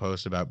you had a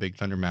post about Big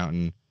Thunder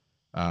Mountain,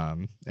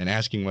 and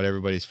asking what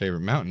everybody's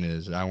favorite mountain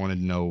is. I wanted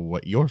to know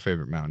what your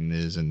favorite mountain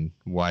is and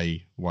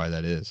why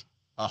that is.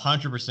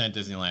 100%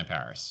 Disneyland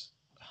Paris.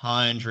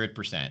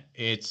 100%.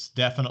 It's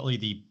definitely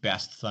the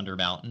best Thunder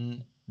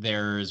Mountain.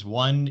 There's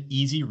one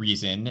easy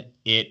reason.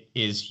 It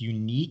is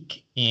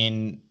unique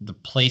in the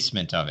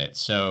placement of it.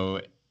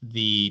 So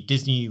the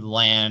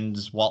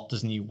Disneyland, Walt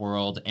Disney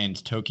World,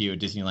 and Tokyo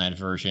Disneyland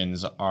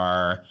versions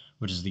are,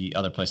 which is the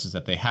other places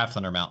that they have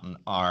Thunder Mountain,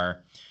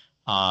 are,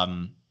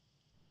 um,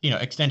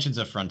 extensions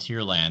of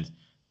Frontierland,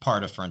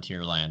 part of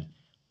Frontierland.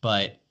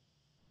 But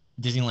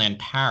Disneyland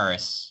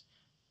Paris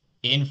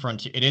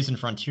it is in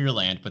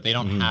Frontierland, but they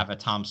don't Mhm. have a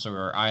Tom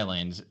Sawyer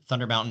Island.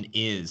 Thunder Mountain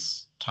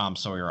is Tom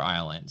Sawyer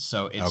Island,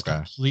 so it's Okay.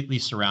 completely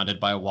surrounded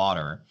by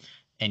water,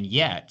 and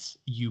yet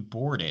you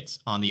board it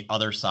on the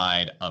other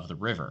side of the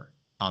river,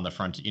 on the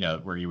front,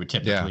 where you would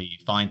typically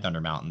find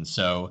Thunder Mountain.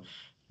 So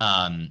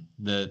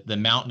the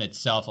mountain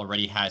itself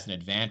already has an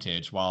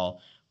advantage, while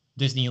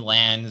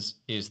Disneyland's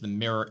is the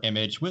mirror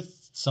image with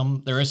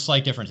there is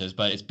slight differences,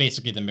 but it's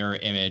basically the mirror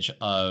image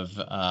of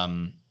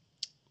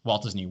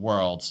Walt Disney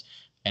World's.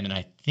 And then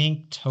I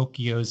think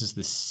Tokyo's is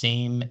the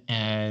same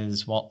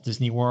as Walt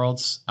Disney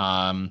World's.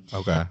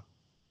 Okay.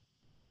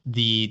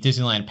 The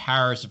Disneyland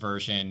Paris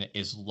version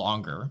is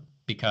longer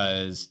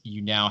because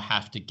you now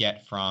have to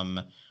get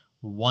from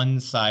one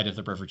side of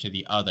the river to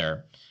the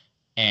other.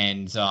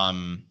 And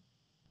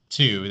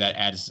two, that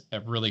adds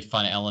a really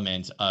fun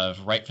element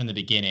of right from the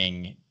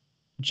beginning,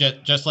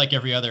 just like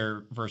every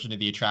other version of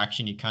the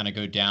attraction, you kind of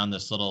go down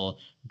this little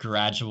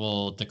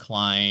gradual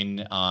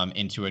decline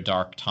into a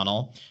dark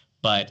tunnel.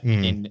 But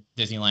in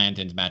Disneyland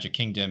and Magic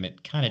Kingdom,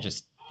 it kind of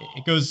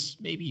it goes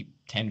maybe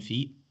 10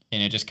 feet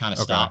and it just kind of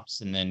stops,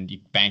 and then you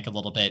bank a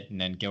little bit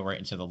and then go right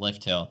into the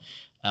lift hill.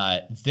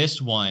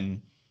 This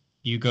one,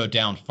 you go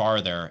down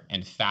farther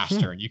and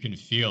faster, and you can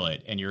feel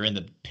it, and you're in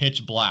the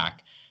pitch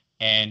black,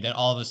 and then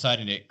all of a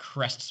sudden it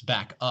crests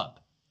back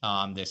up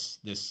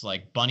this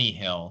like bunny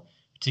hill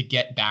to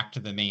get back to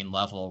the main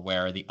level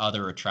where the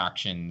other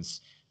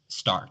attractions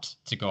start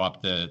to go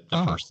up the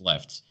first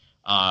lift.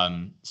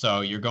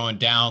 So you're going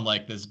down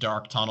like this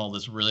dark tunnel,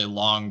 this really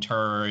long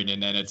turn,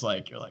 and then it's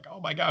like you're like,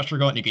 oh my gosh, we're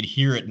going. You could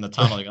hear it in the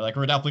tunnel. You're like,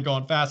 we're definitely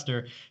going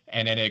faster,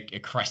 and then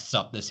it crests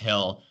up this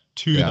hill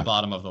to the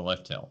bottom of the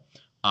lift hill.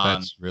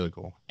 That's really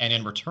cool. And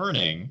in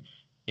returning,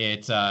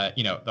 it's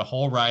the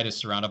whole ride is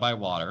surrounded by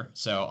water,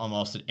 so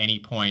almost at any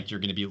point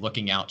you're going to be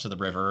looking out to the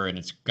river, and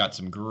it's got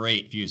some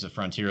great views of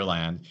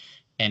Frontierland.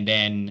 And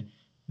then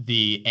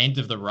the end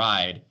of the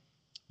ride,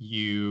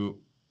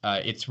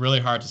 it's really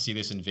hard to see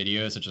this in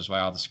videos, which is why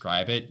I'll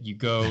describe it. You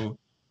go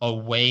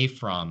away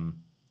from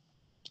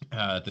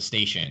the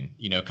station,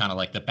 kind of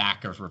like the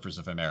back of Rivers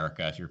of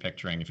America. If you're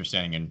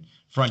standing in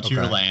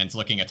Frontierland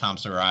looking at Tom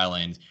Sawyer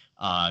Island,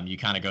 you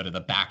kind of go to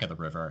the back of the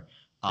river.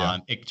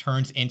 It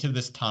turns into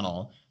this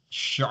tunnel,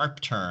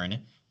 sharp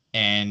turn,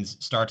 and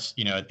starts,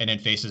 and then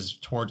faces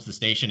towards the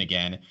station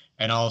again.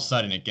 And all of a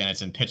sudden, again,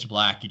 it's in pitch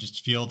black. You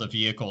just feel the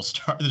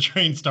the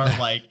train start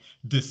like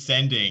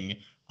descending.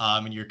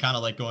 And you're kind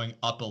of like going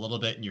up a little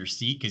bit in your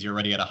seat because you're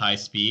already at a high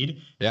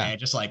speed. Yeah. And it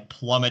just like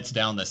plummets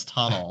down this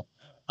tunnel.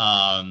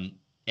 And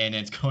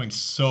it's going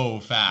so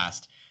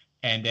fast.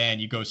 And then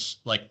you go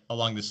like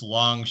along this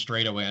long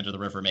straightaway under the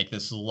river, make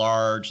this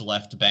large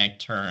left bank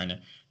turn.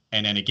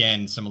 And then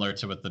again, similar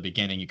to at the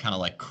beginning, you kind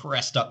of like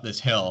crest up this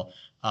hill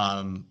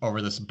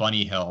over this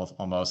bunny hill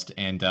almost,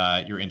 and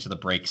you're into the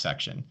brake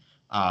section.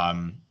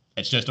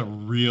 It's just a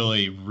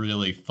really,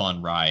 really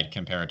fun ride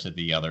compared to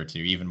the other two,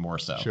 even more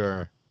so.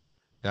 Sure.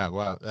 Yeah.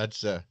 Wow.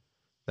 That's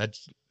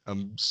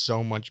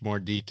so much more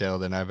detail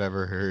than I've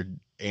ever heard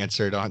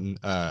answered on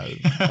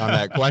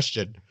that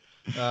question.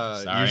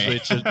 Sorry. Usually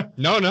it's just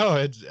no.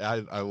 It's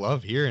I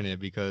love hearing it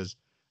because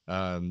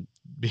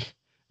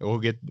we'll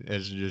get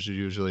as just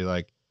usually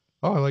like,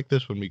 oh, I like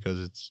this one because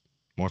it's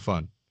more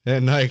fun,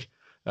 and like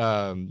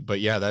but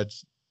yeah,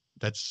 that's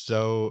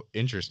so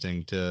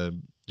interesting to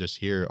just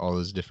hear all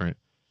those different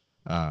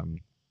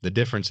the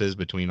differences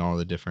between all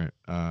the different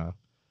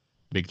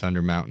Big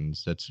Thunder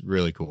Mountains. That's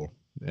really cool,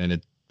 and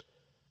it's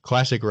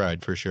classic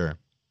ride for sure.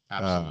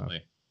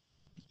 Absolutely.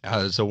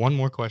 So one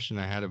more question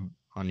I had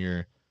on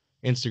your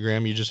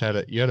Instagram, you just had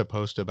a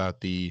post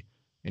about the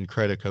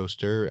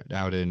Incredicoaster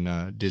out in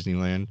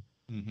Disneyland.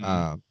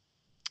 Mm-hmm.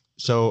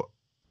 So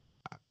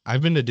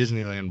I've been to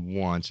Disneyland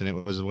once, and it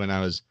was when I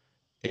was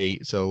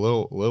 8, so a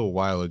little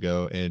while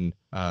ago, and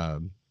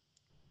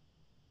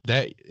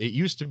that it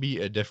used to be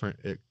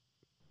it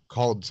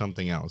called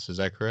something else. Is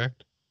that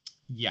correct?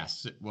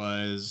 Yes, it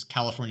was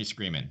California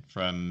Screamin'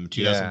 from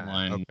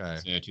 2001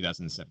 to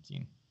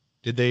 2017.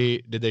 Did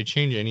they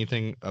change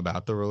anything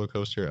about the roller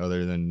coaster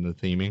other than the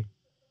theming?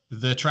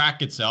 The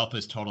track itself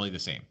is totally the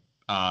same.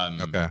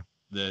 Okay.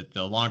 The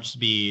launch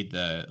speed,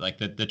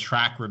 the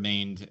track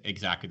remained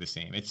exactly the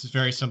same. It's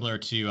very similar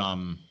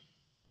to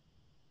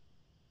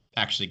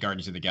actually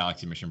Guardians of the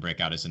Galaxy Mission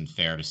Breakout isn't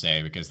fair to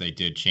say because they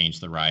did change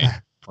the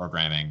ride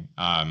programming.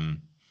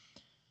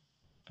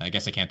 I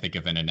guess I can't think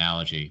of an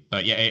analogy,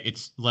 but yeah,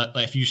 it's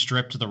if you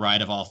stripped the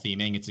ride of all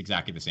theming, it's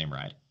exactly the same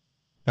ride.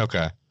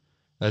 Okay.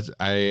 Because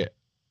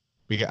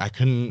I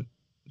couldn't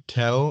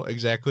tell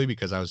exactly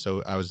because I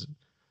was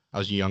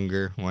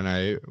younger when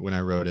I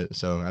wrote it,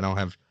 so I don't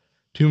have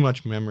too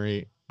much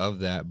memory of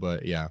that.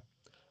 But yeah,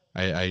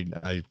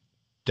 I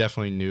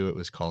definitely knew it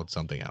was called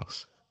something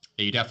else.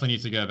 You definitely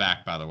need to go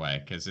back, by the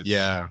way, because it's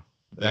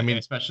I mean,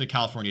 especially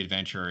California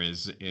Adventure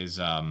is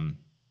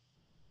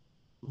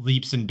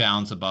leaps and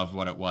bounds above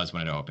what it was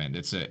when it opened.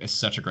 It's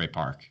such a great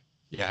park.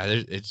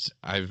 Yeah,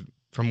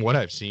 from what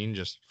I've seen,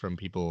 just from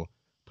people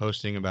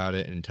posting about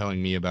it and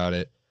telling me about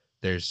it,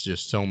 there's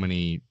just so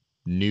many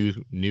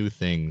new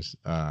things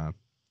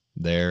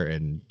there,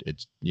 and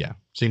it's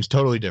seems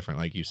totally different,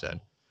 like you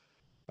said.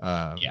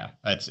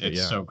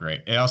 It's so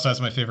great. It also has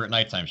my favorite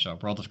nighttime show.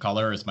 World of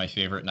Color is my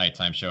favorite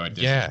nighttime show at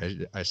Disney. Yeah,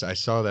 I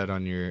saw that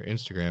on your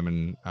Instagram,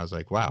 and I was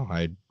like, wow,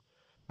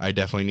 I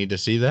definitely need to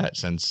see that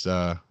since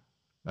I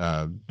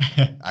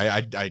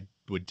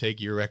would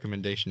take your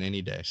recommendation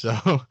any day.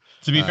 So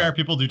to be fair,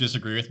 people do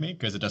disagree with me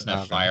because it doesn't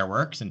have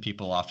fireworks, and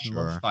people often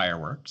love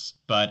fireworks.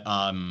 But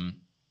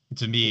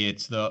to me,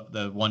 it's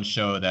the one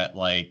show that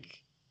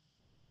like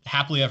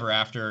Happily Ever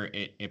After.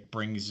 It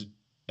brings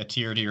a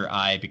tear to your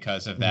eye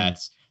because of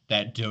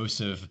that dose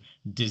of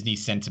Disney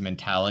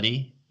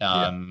sentimentality.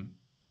 And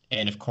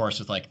of course,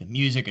 with like the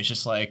music, it's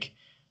just like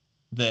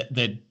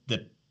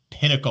the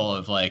pinnacle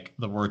of like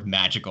the word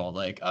magical.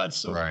 Like, oh, it's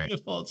so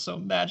beautiful, it's so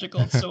magical,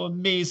 it's so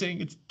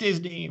amazing, it's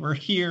Disney, we're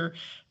here.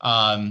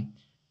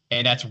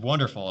 And that's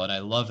wonderful, and I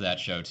love that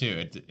show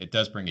too. It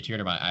does bring a tear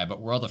to my eye,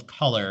 but World of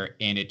Color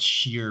in its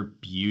sheer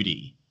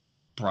beauty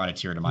brought a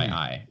tear to my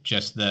eye.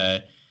 Just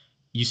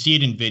you see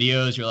it in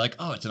videos, you're like,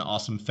 oh, it's an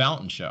awesome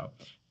fountain show.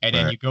 And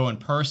then you go in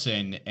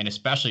person, and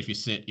especially if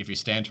you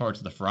stand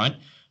towards the front,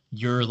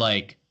 you're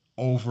like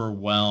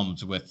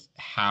overwhelmed with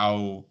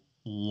how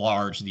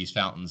large these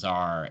fountains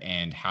are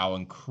and how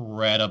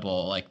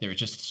incredible, like they're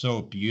just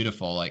so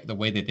beautiful, like the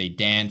way that they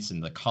dance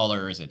and the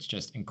colors, it's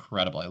just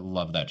incredible. I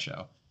love that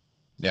show.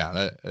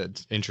 Yeah,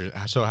 that's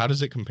interesting. So how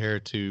does it compare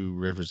to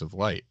Rivers of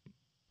Light?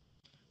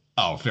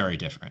 Oh, very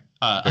different.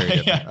 Very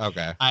different. Yeah,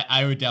 okay.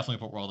 I would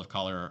definitely put World of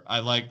Color. I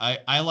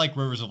like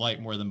Rivers of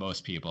Light more than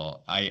most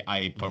people.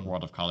 I put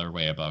World of Color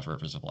way above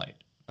Rivers of Light.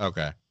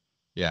 Okay.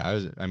 Yeah,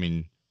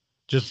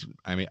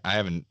 I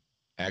haven't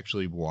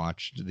actually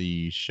watched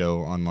the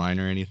show online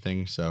or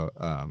anything, so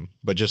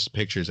but just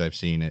pictures I've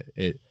seen,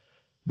 it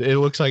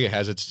looks like it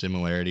has its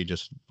similarity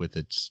just with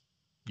its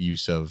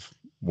use of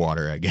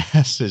water, I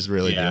guess, is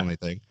really the only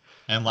thing.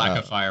 And lack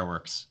of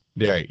fireworks.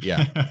 Right,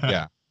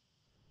 yeah.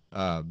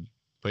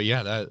 But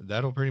yeah,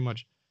 that'll pretty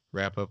much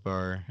wrap up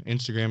our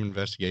Instagram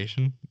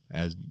investigation.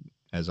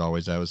 As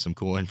always, that was some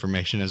cool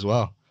information as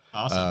well.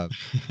 Awesome.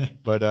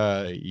 But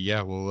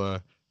we'll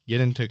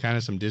get into kind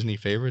of some Disney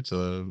favorites,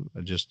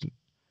 just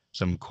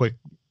some quick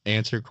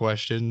answer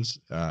questions.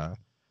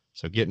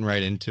 So getting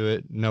right into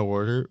it, no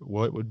order.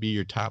 What would be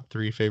your top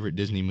 3 favorite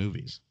Disney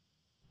movies?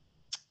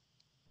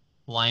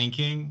 Lion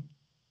King.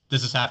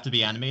 Does this have to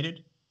be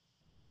animated?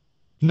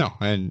 No,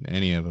 and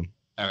any of them,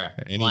 Okay.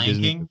 any Lion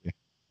Disney King. movie.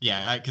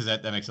 Yeah, because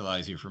that makes it a lot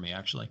easier for me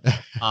actually.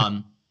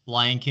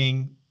 Lion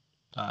King,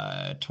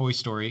 Toy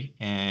Story,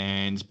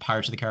 and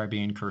Pirates of the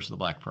Caribbean: Curse of the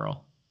Black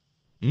Pearl.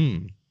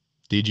 Mm.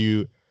 Did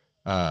you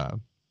uh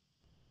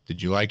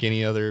did you like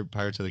any other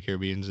Pirates of the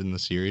Caribbeans in the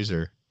series,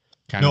 or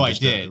kind No, of I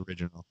just the did.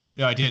 original?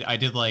 No, I did. I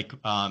did like,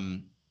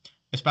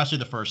 especially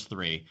the first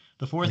three.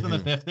 The fourth and the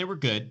Hmm. fifth, they were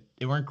good.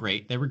 They weren't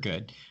great. They were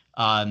good.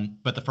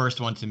 But the first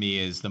one to me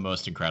is the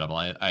most incredible.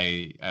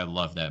 I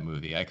love that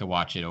movie. I could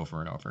watch it over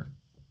and over.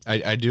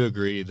 I do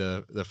agree.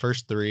 The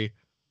first 3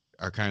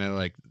 are kind of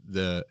like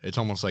it's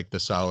almost like the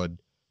solid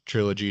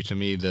trilogy to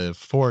me. The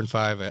 4 and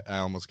 5, I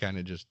almost kind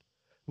of just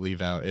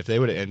leave out. If they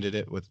would have ended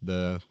it with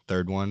the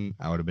third one,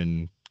 I would have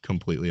been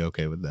completely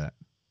okay with that.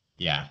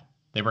 Yeah,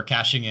 they were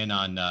cashing in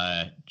on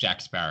Jack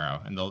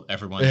Sparrow and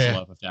everyone's Yeah.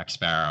 love of Jack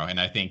Sparrow, and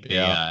I think they,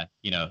 Yeah.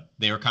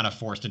 they were kind of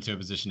forced into a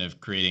position of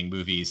creating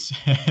movies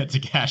to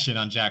cash in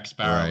on Jack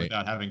Sparrow Right.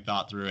 without having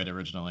thought through it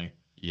originally.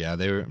 Yeah,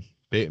 they were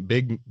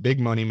big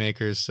money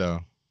makers, so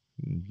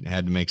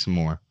had to make some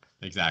more.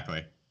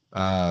 Exactly.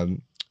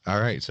 Um,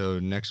 all right, so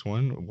next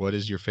one, what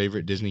is your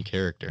favorite Disney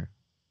character?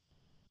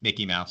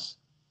 Mickey Mouse.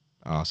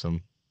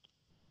 Awesome.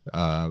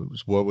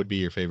 What would be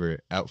your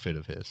favorite outfit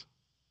of his?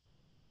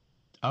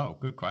 Oh,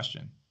 good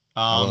question.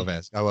 I love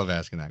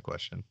asking that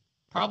question.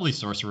 Probably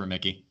Sorcerer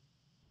Mickey.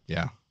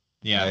 Yeah.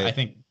 Yeah, I I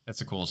think that's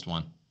the coolest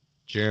one.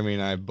 Jeremy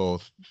and I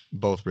both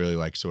really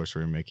like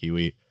Sorcerer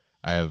Mickey.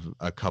 I have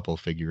a couple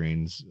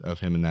figurines of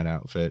him in that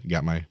outfit.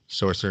 Got my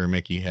Sorcerer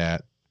Mickey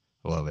hat.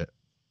 Love it.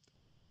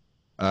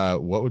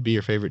 What would be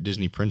your favorite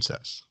Disney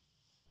princess?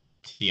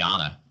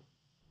 Tiana.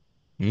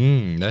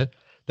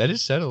 That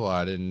is said a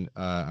lot, and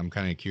I'm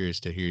kind of curious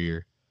to hear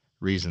your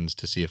reasons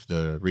to see if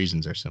the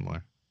reasons are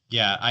similar.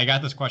 Yeah, I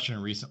got this question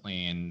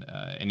recently in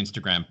an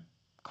Instagram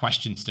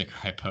question sticker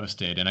I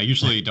posted, and I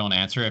usually don't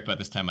answer it, but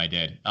this time I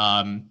did.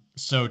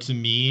 So to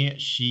me,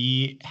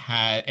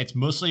 it's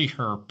mostly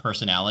her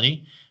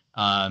personality.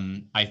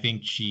 I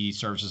think she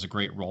serves as a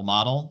great role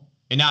model,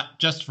 and not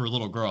just for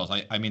little girls.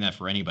 I mean that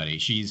for anybody.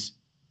 She's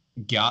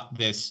got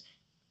this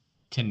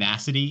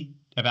tenacity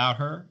about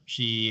her.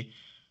 She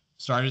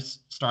starts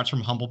from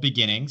humble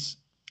beginnings.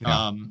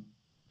 Yeah.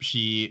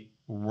 She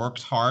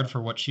works hard for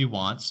what she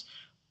wants,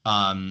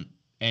 um,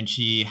 and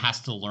she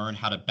has to learn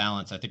how to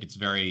balance. I think it's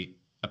very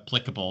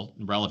applicable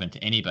and relevant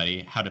to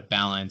anybody how to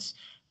balance,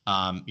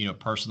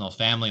 personal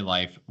family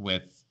life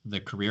with the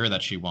career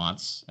that she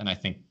wants. And I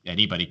think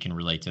anybody can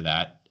relate to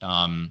that.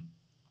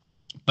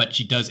 But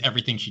she does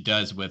everything she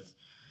does with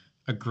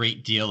a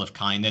great deal of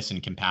kindness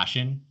and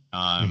compassion.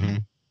 Hmm.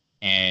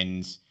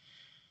 And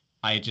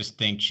I just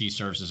think she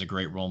serves as a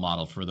great role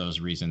model for those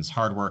reasons.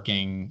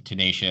 Hardworking,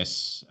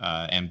 tenacious,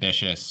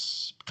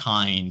 ambitious,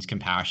 kind,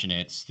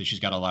 compassionate. She's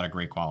got a lot of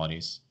great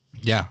qualities.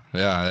 Yeah,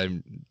 yeah.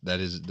 That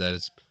is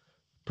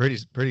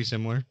pretty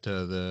similar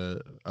to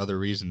the other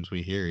reasons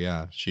we hear.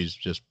 Yeah, she's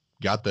just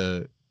got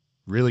the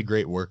really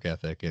great work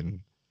ethic, and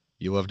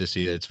you love to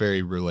see it. It's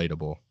very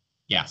relatable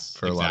Yes,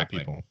 for a lot of exactly.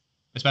 people.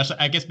 Especially,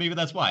 I guess maybe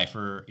that's why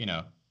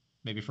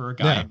maybe for a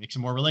guy, Yeah, it makes it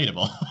more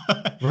relatable.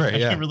 right. I can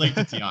Yeah. relate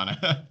to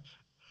Tiana.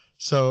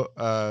 So,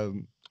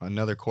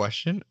 another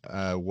question.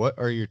 What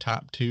are your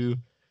top 2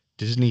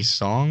 Disney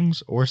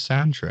songs or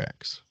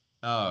soundtracks?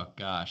 Oh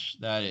gosh,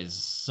 that is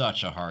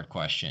such a hard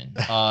question.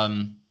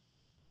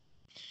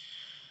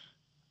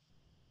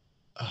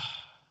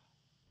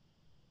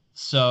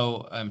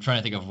 So I'm trying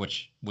to think of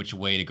which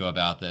way to go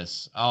about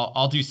this.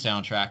 I'll do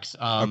soundtracks.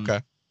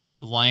 Okay.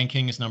 Lion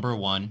King is number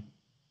one,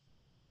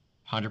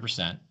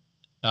 100%.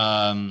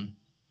 Um,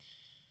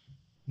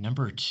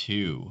 Number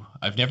two,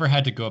 I've never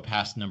had to go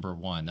past number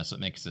one. That's what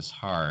makes this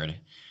hard.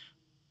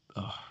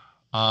 Ugh.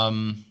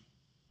 Um,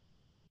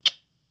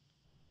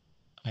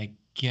 I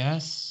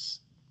guess.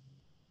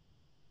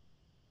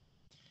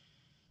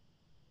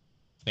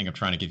 I think I'm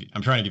trying to give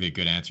you a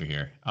good answer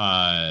here. Or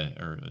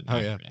an Oh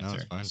yeah, accurate no, it's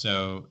answer. fine.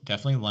 So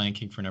definitely Lion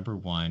King for number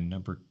one.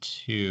 Number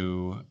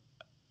two,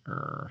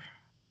 or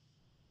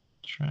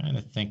trying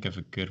to think of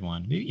a good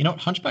one. Maybe,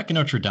 Hunchback of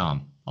Notre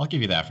Dame. I'll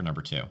give you that for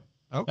number two.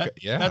 Okay,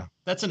 That yeah.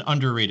 that's an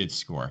underrated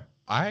score.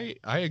 I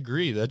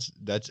agree. That's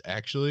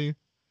actually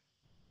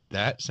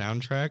that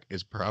soundtrack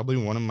is probably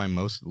one of my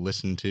most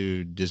listened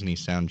to Disney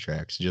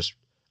soundtracks. Just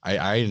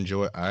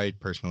I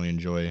personally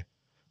enjoy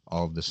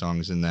all of the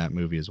songs in that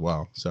movie as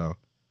well. So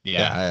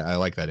yeah, Yeah, I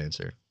like that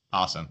answer.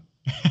 awesome.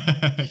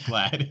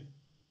 Glad.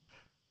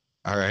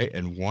 All right,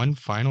 and one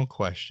final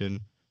question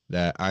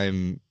that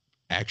I'm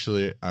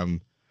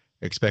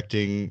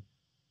expecting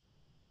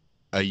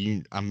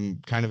I'm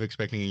kind of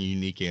expecting a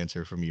unique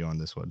answer from you on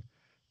this one.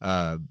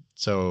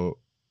 So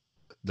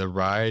the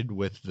ride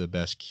with the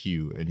best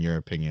queue, in your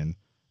opinion,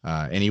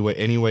 any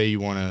way you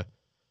want to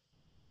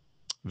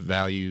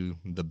value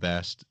the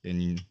best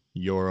in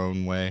your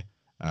own way,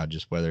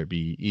 just whether it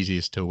be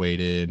easiest to wait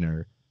in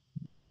or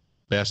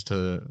best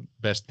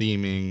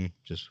theming,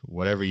 just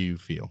whatever you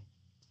feel.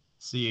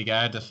 So you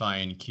gotta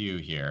define queue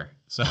here.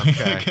 So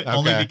Okay.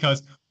 only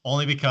because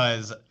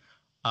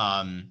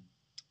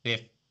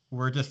if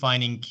we're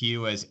defining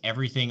queue as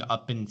everything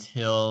up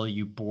until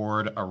you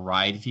board a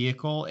ride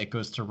vehicle, it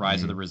goes to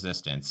Rise of the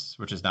Resistance,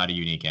 which is not a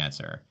unique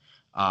answer.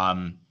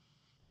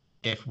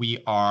 If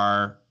we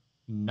are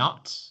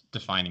not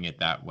defining it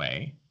that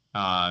way,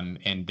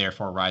 and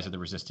therefore Rise of the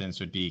Resistance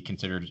would be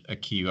considered a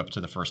queue up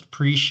to the first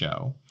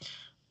pre-show,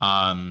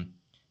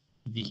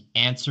 the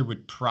answer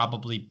would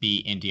probably be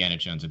Indiana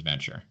Jones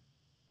Adventure.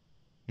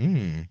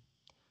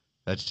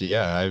 That's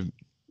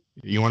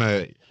you want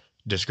to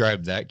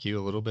describe that queue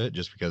a little bit,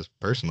 just because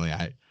personally,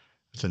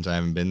 since I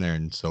haven't been there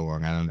in so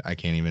long, I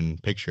can't even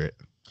picture it.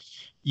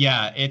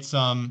 Yeah, it's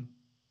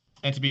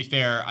and to be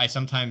fair, I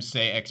sometimes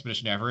say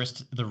Expedition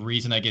Everest. The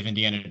reason I give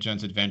Indiana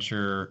Jones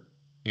Adventure,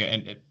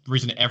 and the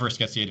reason Everest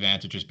gets the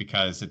advantage is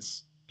because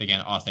it's, again,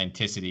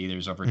 authenticity.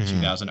 There's over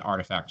 2,000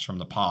 artifacts from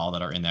Nepal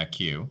that are in that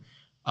queue.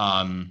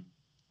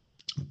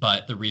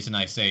 But the reason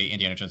I say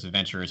Indiana Jones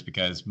Adventure is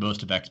because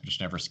most of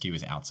Expedition Everest queue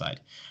is outside.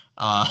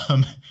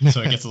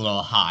 So it gets a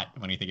little hot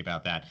when you think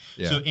about that.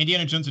 Yeah. So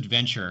Indiana Jones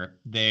Adventure,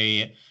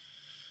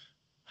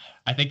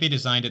 I think they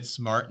designed it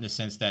smart in the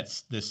sense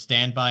that the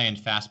standby and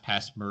fast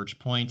pass merge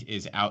point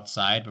is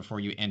outside before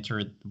you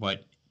enter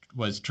what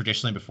was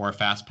traditionally before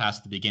fast pass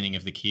at the beginning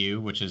of the queue,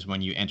 which is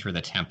when you enter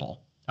the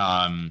temple.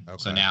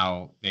 So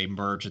now they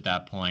merge at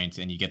that point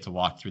and you get to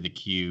walk through the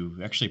queue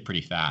actually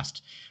pretty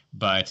fast.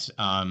 But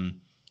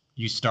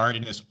you start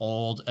in this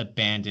old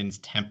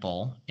abandoned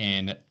temple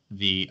in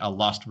the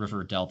Lost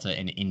River Delta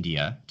in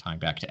India, tying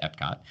back to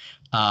Epcot.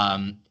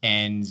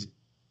 And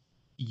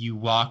you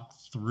walk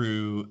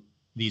through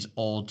these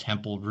old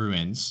temple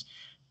ruins,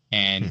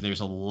 and there's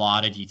a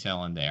lot of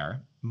detail in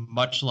there,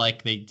 much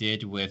like they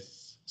did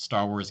with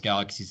Star Wars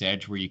Galaxy's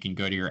Edge, where you can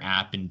go to your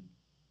app and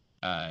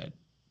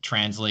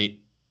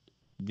translate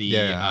the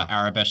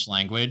Arabic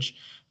language.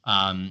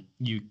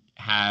 You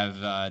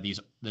have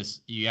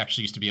you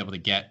actually used to be able to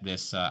get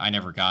this. I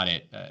never got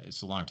it.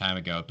 It's a long time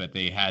ago, but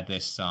they had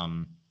this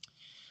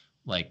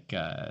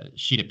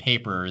sheet of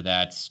paper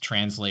that's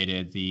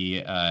translated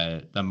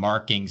the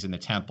markings in the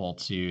temple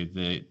to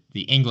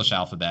the English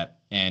alphabet,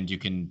 and you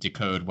can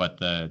decode what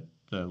the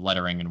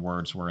lettering and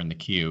words were in the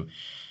queue.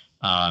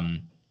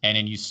 And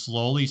then you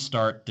slowly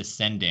start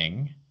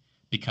descending,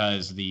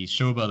 because the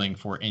show building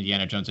for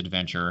Indiana Jones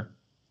Adventure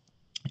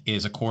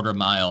is a quarter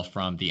mile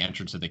from the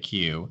entrance of the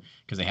queue,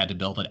 because they had to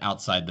build it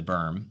outside the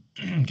berm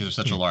because it's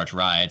such a large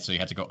ride. So you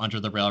had to go under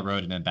the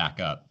railroad and then back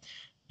up.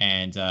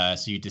 And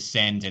so you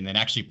descend, and then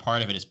actually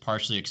part of it is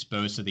partially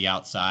exposed to the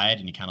outside,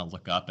 and you kind of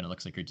look up and it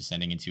looks like you're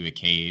descending into a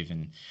cave.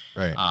 And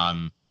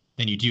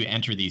then you do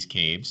enter these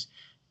caves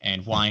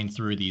and wind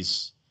through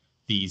these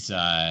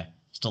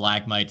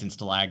stalagmites and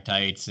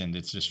stalactites, and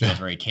it just feels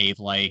very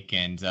cave-like.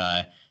 And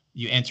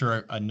you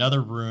enter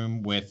another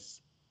room with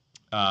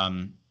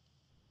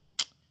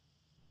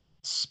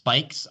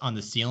spikes on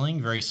the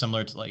ceiling, very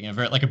similar to like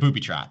a booby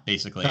trap,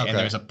 basically. Okay. And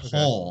there's a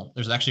pole. Okay.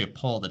 There's actually a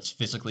pole that's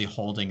physically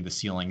holding the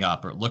ceiling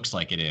up, or it looks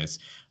like it is.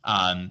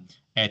 And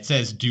it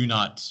says "Do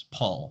not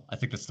pull." I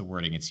think that's the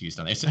wording it's used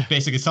on. It's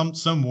basically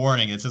some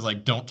warning that says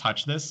like "Don't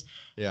touch this."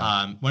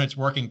 Yeah. When it's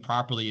working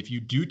properly, if you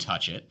do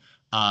touch it,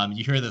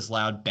 you hear this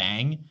loud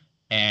bang,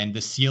 and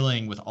the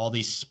ceiling with all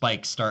these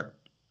spikes start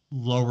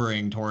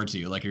lowering towards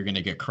you, like you're going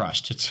to get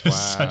crushed. It's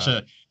just such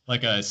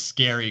a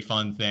scary,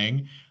 fun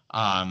thing.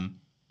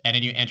 And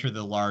then you enter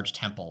the large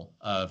temple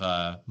of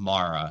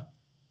Mara,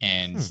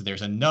 and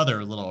there's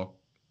another little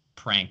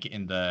prank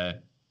in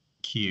the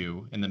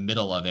queue in the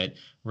middle of it,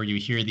 where you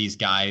hear these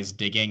guys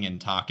digging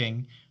and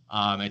talking.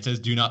 It says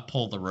 "Do not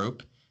pull the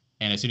rope,"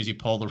 and as soon as you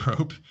pull the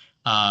rope,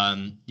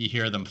 you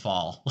hear them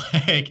fall.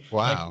 Like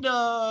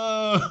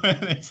no,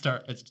 and they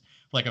start. It's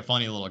like a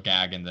funny little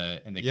gag in the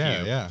queue.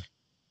 Yeah.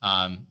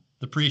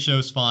 The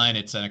pre-show's fine.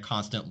 It's in a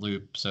constant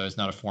loop, so it's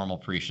not a formal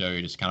pre-show.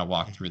 You just kind of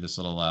walk through this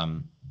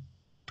little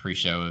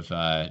pre-show of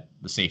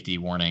the safety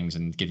warnings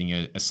and giving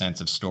you a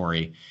sense of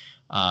story,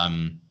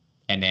 and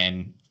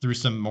then through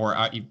some more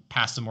you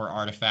pass some more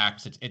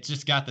artifacts. It's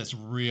just got this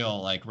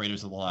real like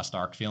Raiders of the Lost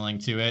Ark feeling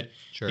to it.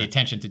 Sure. The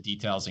attention to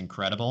detail is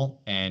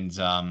incredible, and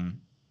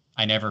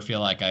I never feel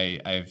like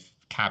I've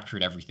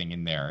captured everything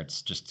in there.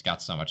 It's just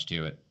got so much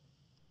to it.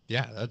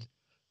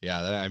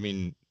 I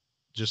mean,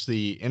 just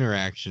the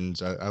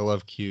interactions. I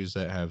love queues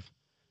that have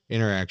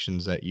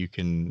interactions that you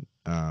can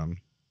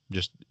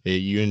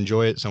you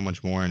enjoy it so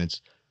much more, and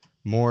it's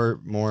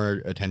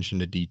more attention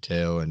to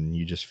detail, and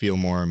you just feel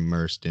more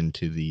immersed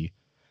into the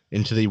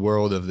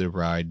world of the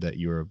ride that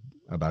you're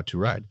about to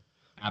ride.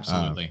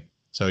 Absolutely.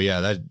 So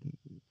yeah,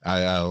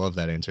 I love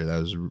that answer. That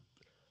was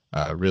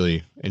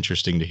really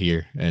interesting to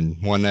hear,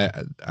 and one that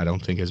I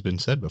don't think has been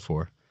said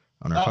before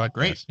on our podcast.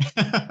 Great.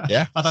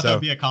 Yeah, I thought that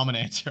would be a common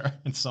answer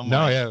in some way.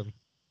 No, yeah.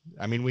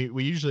 I mean,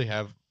 we usually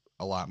have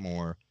a lot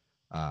more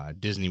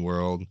Disney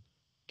World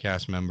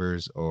cast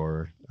members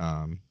or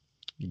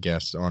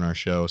guests on our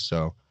show,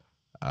 so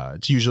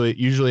it's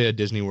usually a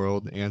Disney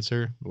World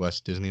answer,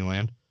 less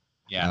Disneyland.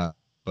 Yeah.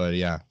 But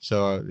yeah,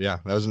 so yeah,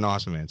 that was an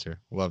awesome answer.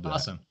 Loved that.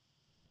 Awesome.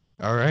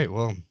 All right,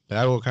 well,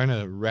 that will kind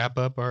of wrap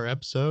up our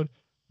episode.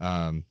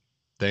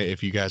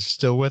 If you guys are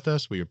still with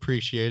us, we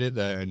appreciate it.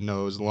 I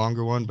know it was a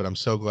longer one, but I'm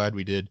so glad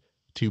we did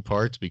 2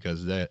 parts,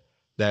 because that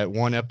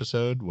one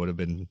episode would have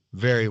been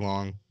very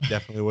long.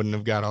 Definitely wouldn't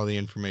have got all the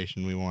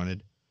information we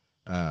wanted.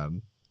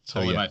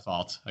 Totally my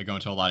fault. I go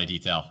into a lot of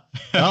detail.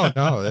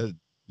 No, that's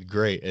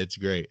great. It's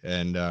great.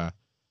 And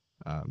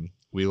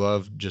we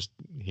love just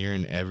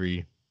hearing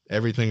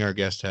everything our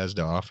guest has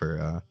to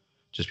offer,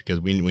 just because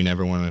we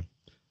never want to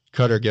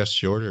cut our guests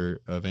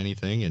short of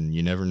anything, and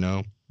you never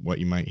know what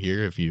you might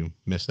hear if you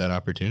miss that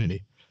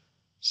opportunity.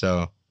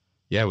 So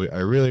yeah, I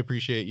really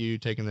appreciate you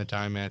taking the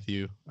time,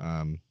 Matthew.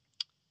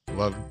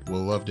 We'll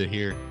love to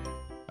hear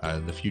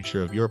the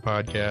future of your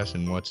podcast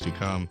and what's to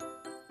come.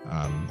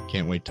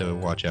 Can't wait to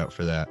watch out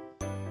for that.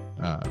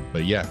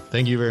 But yeah,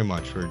 thank you very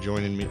much for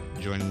joining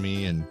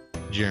me and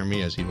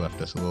Jeremy, as he left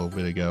us a little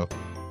bit ago,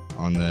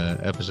 on the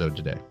episode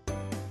today.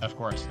 Of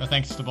course.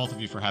 Thanks to both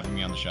of you for having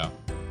me on the show.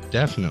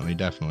 Definitely.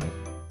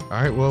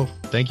 All right, well,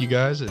 thank you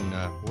guys, and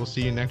we'll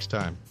see you next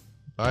time.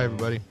 Bye,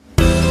 everybody.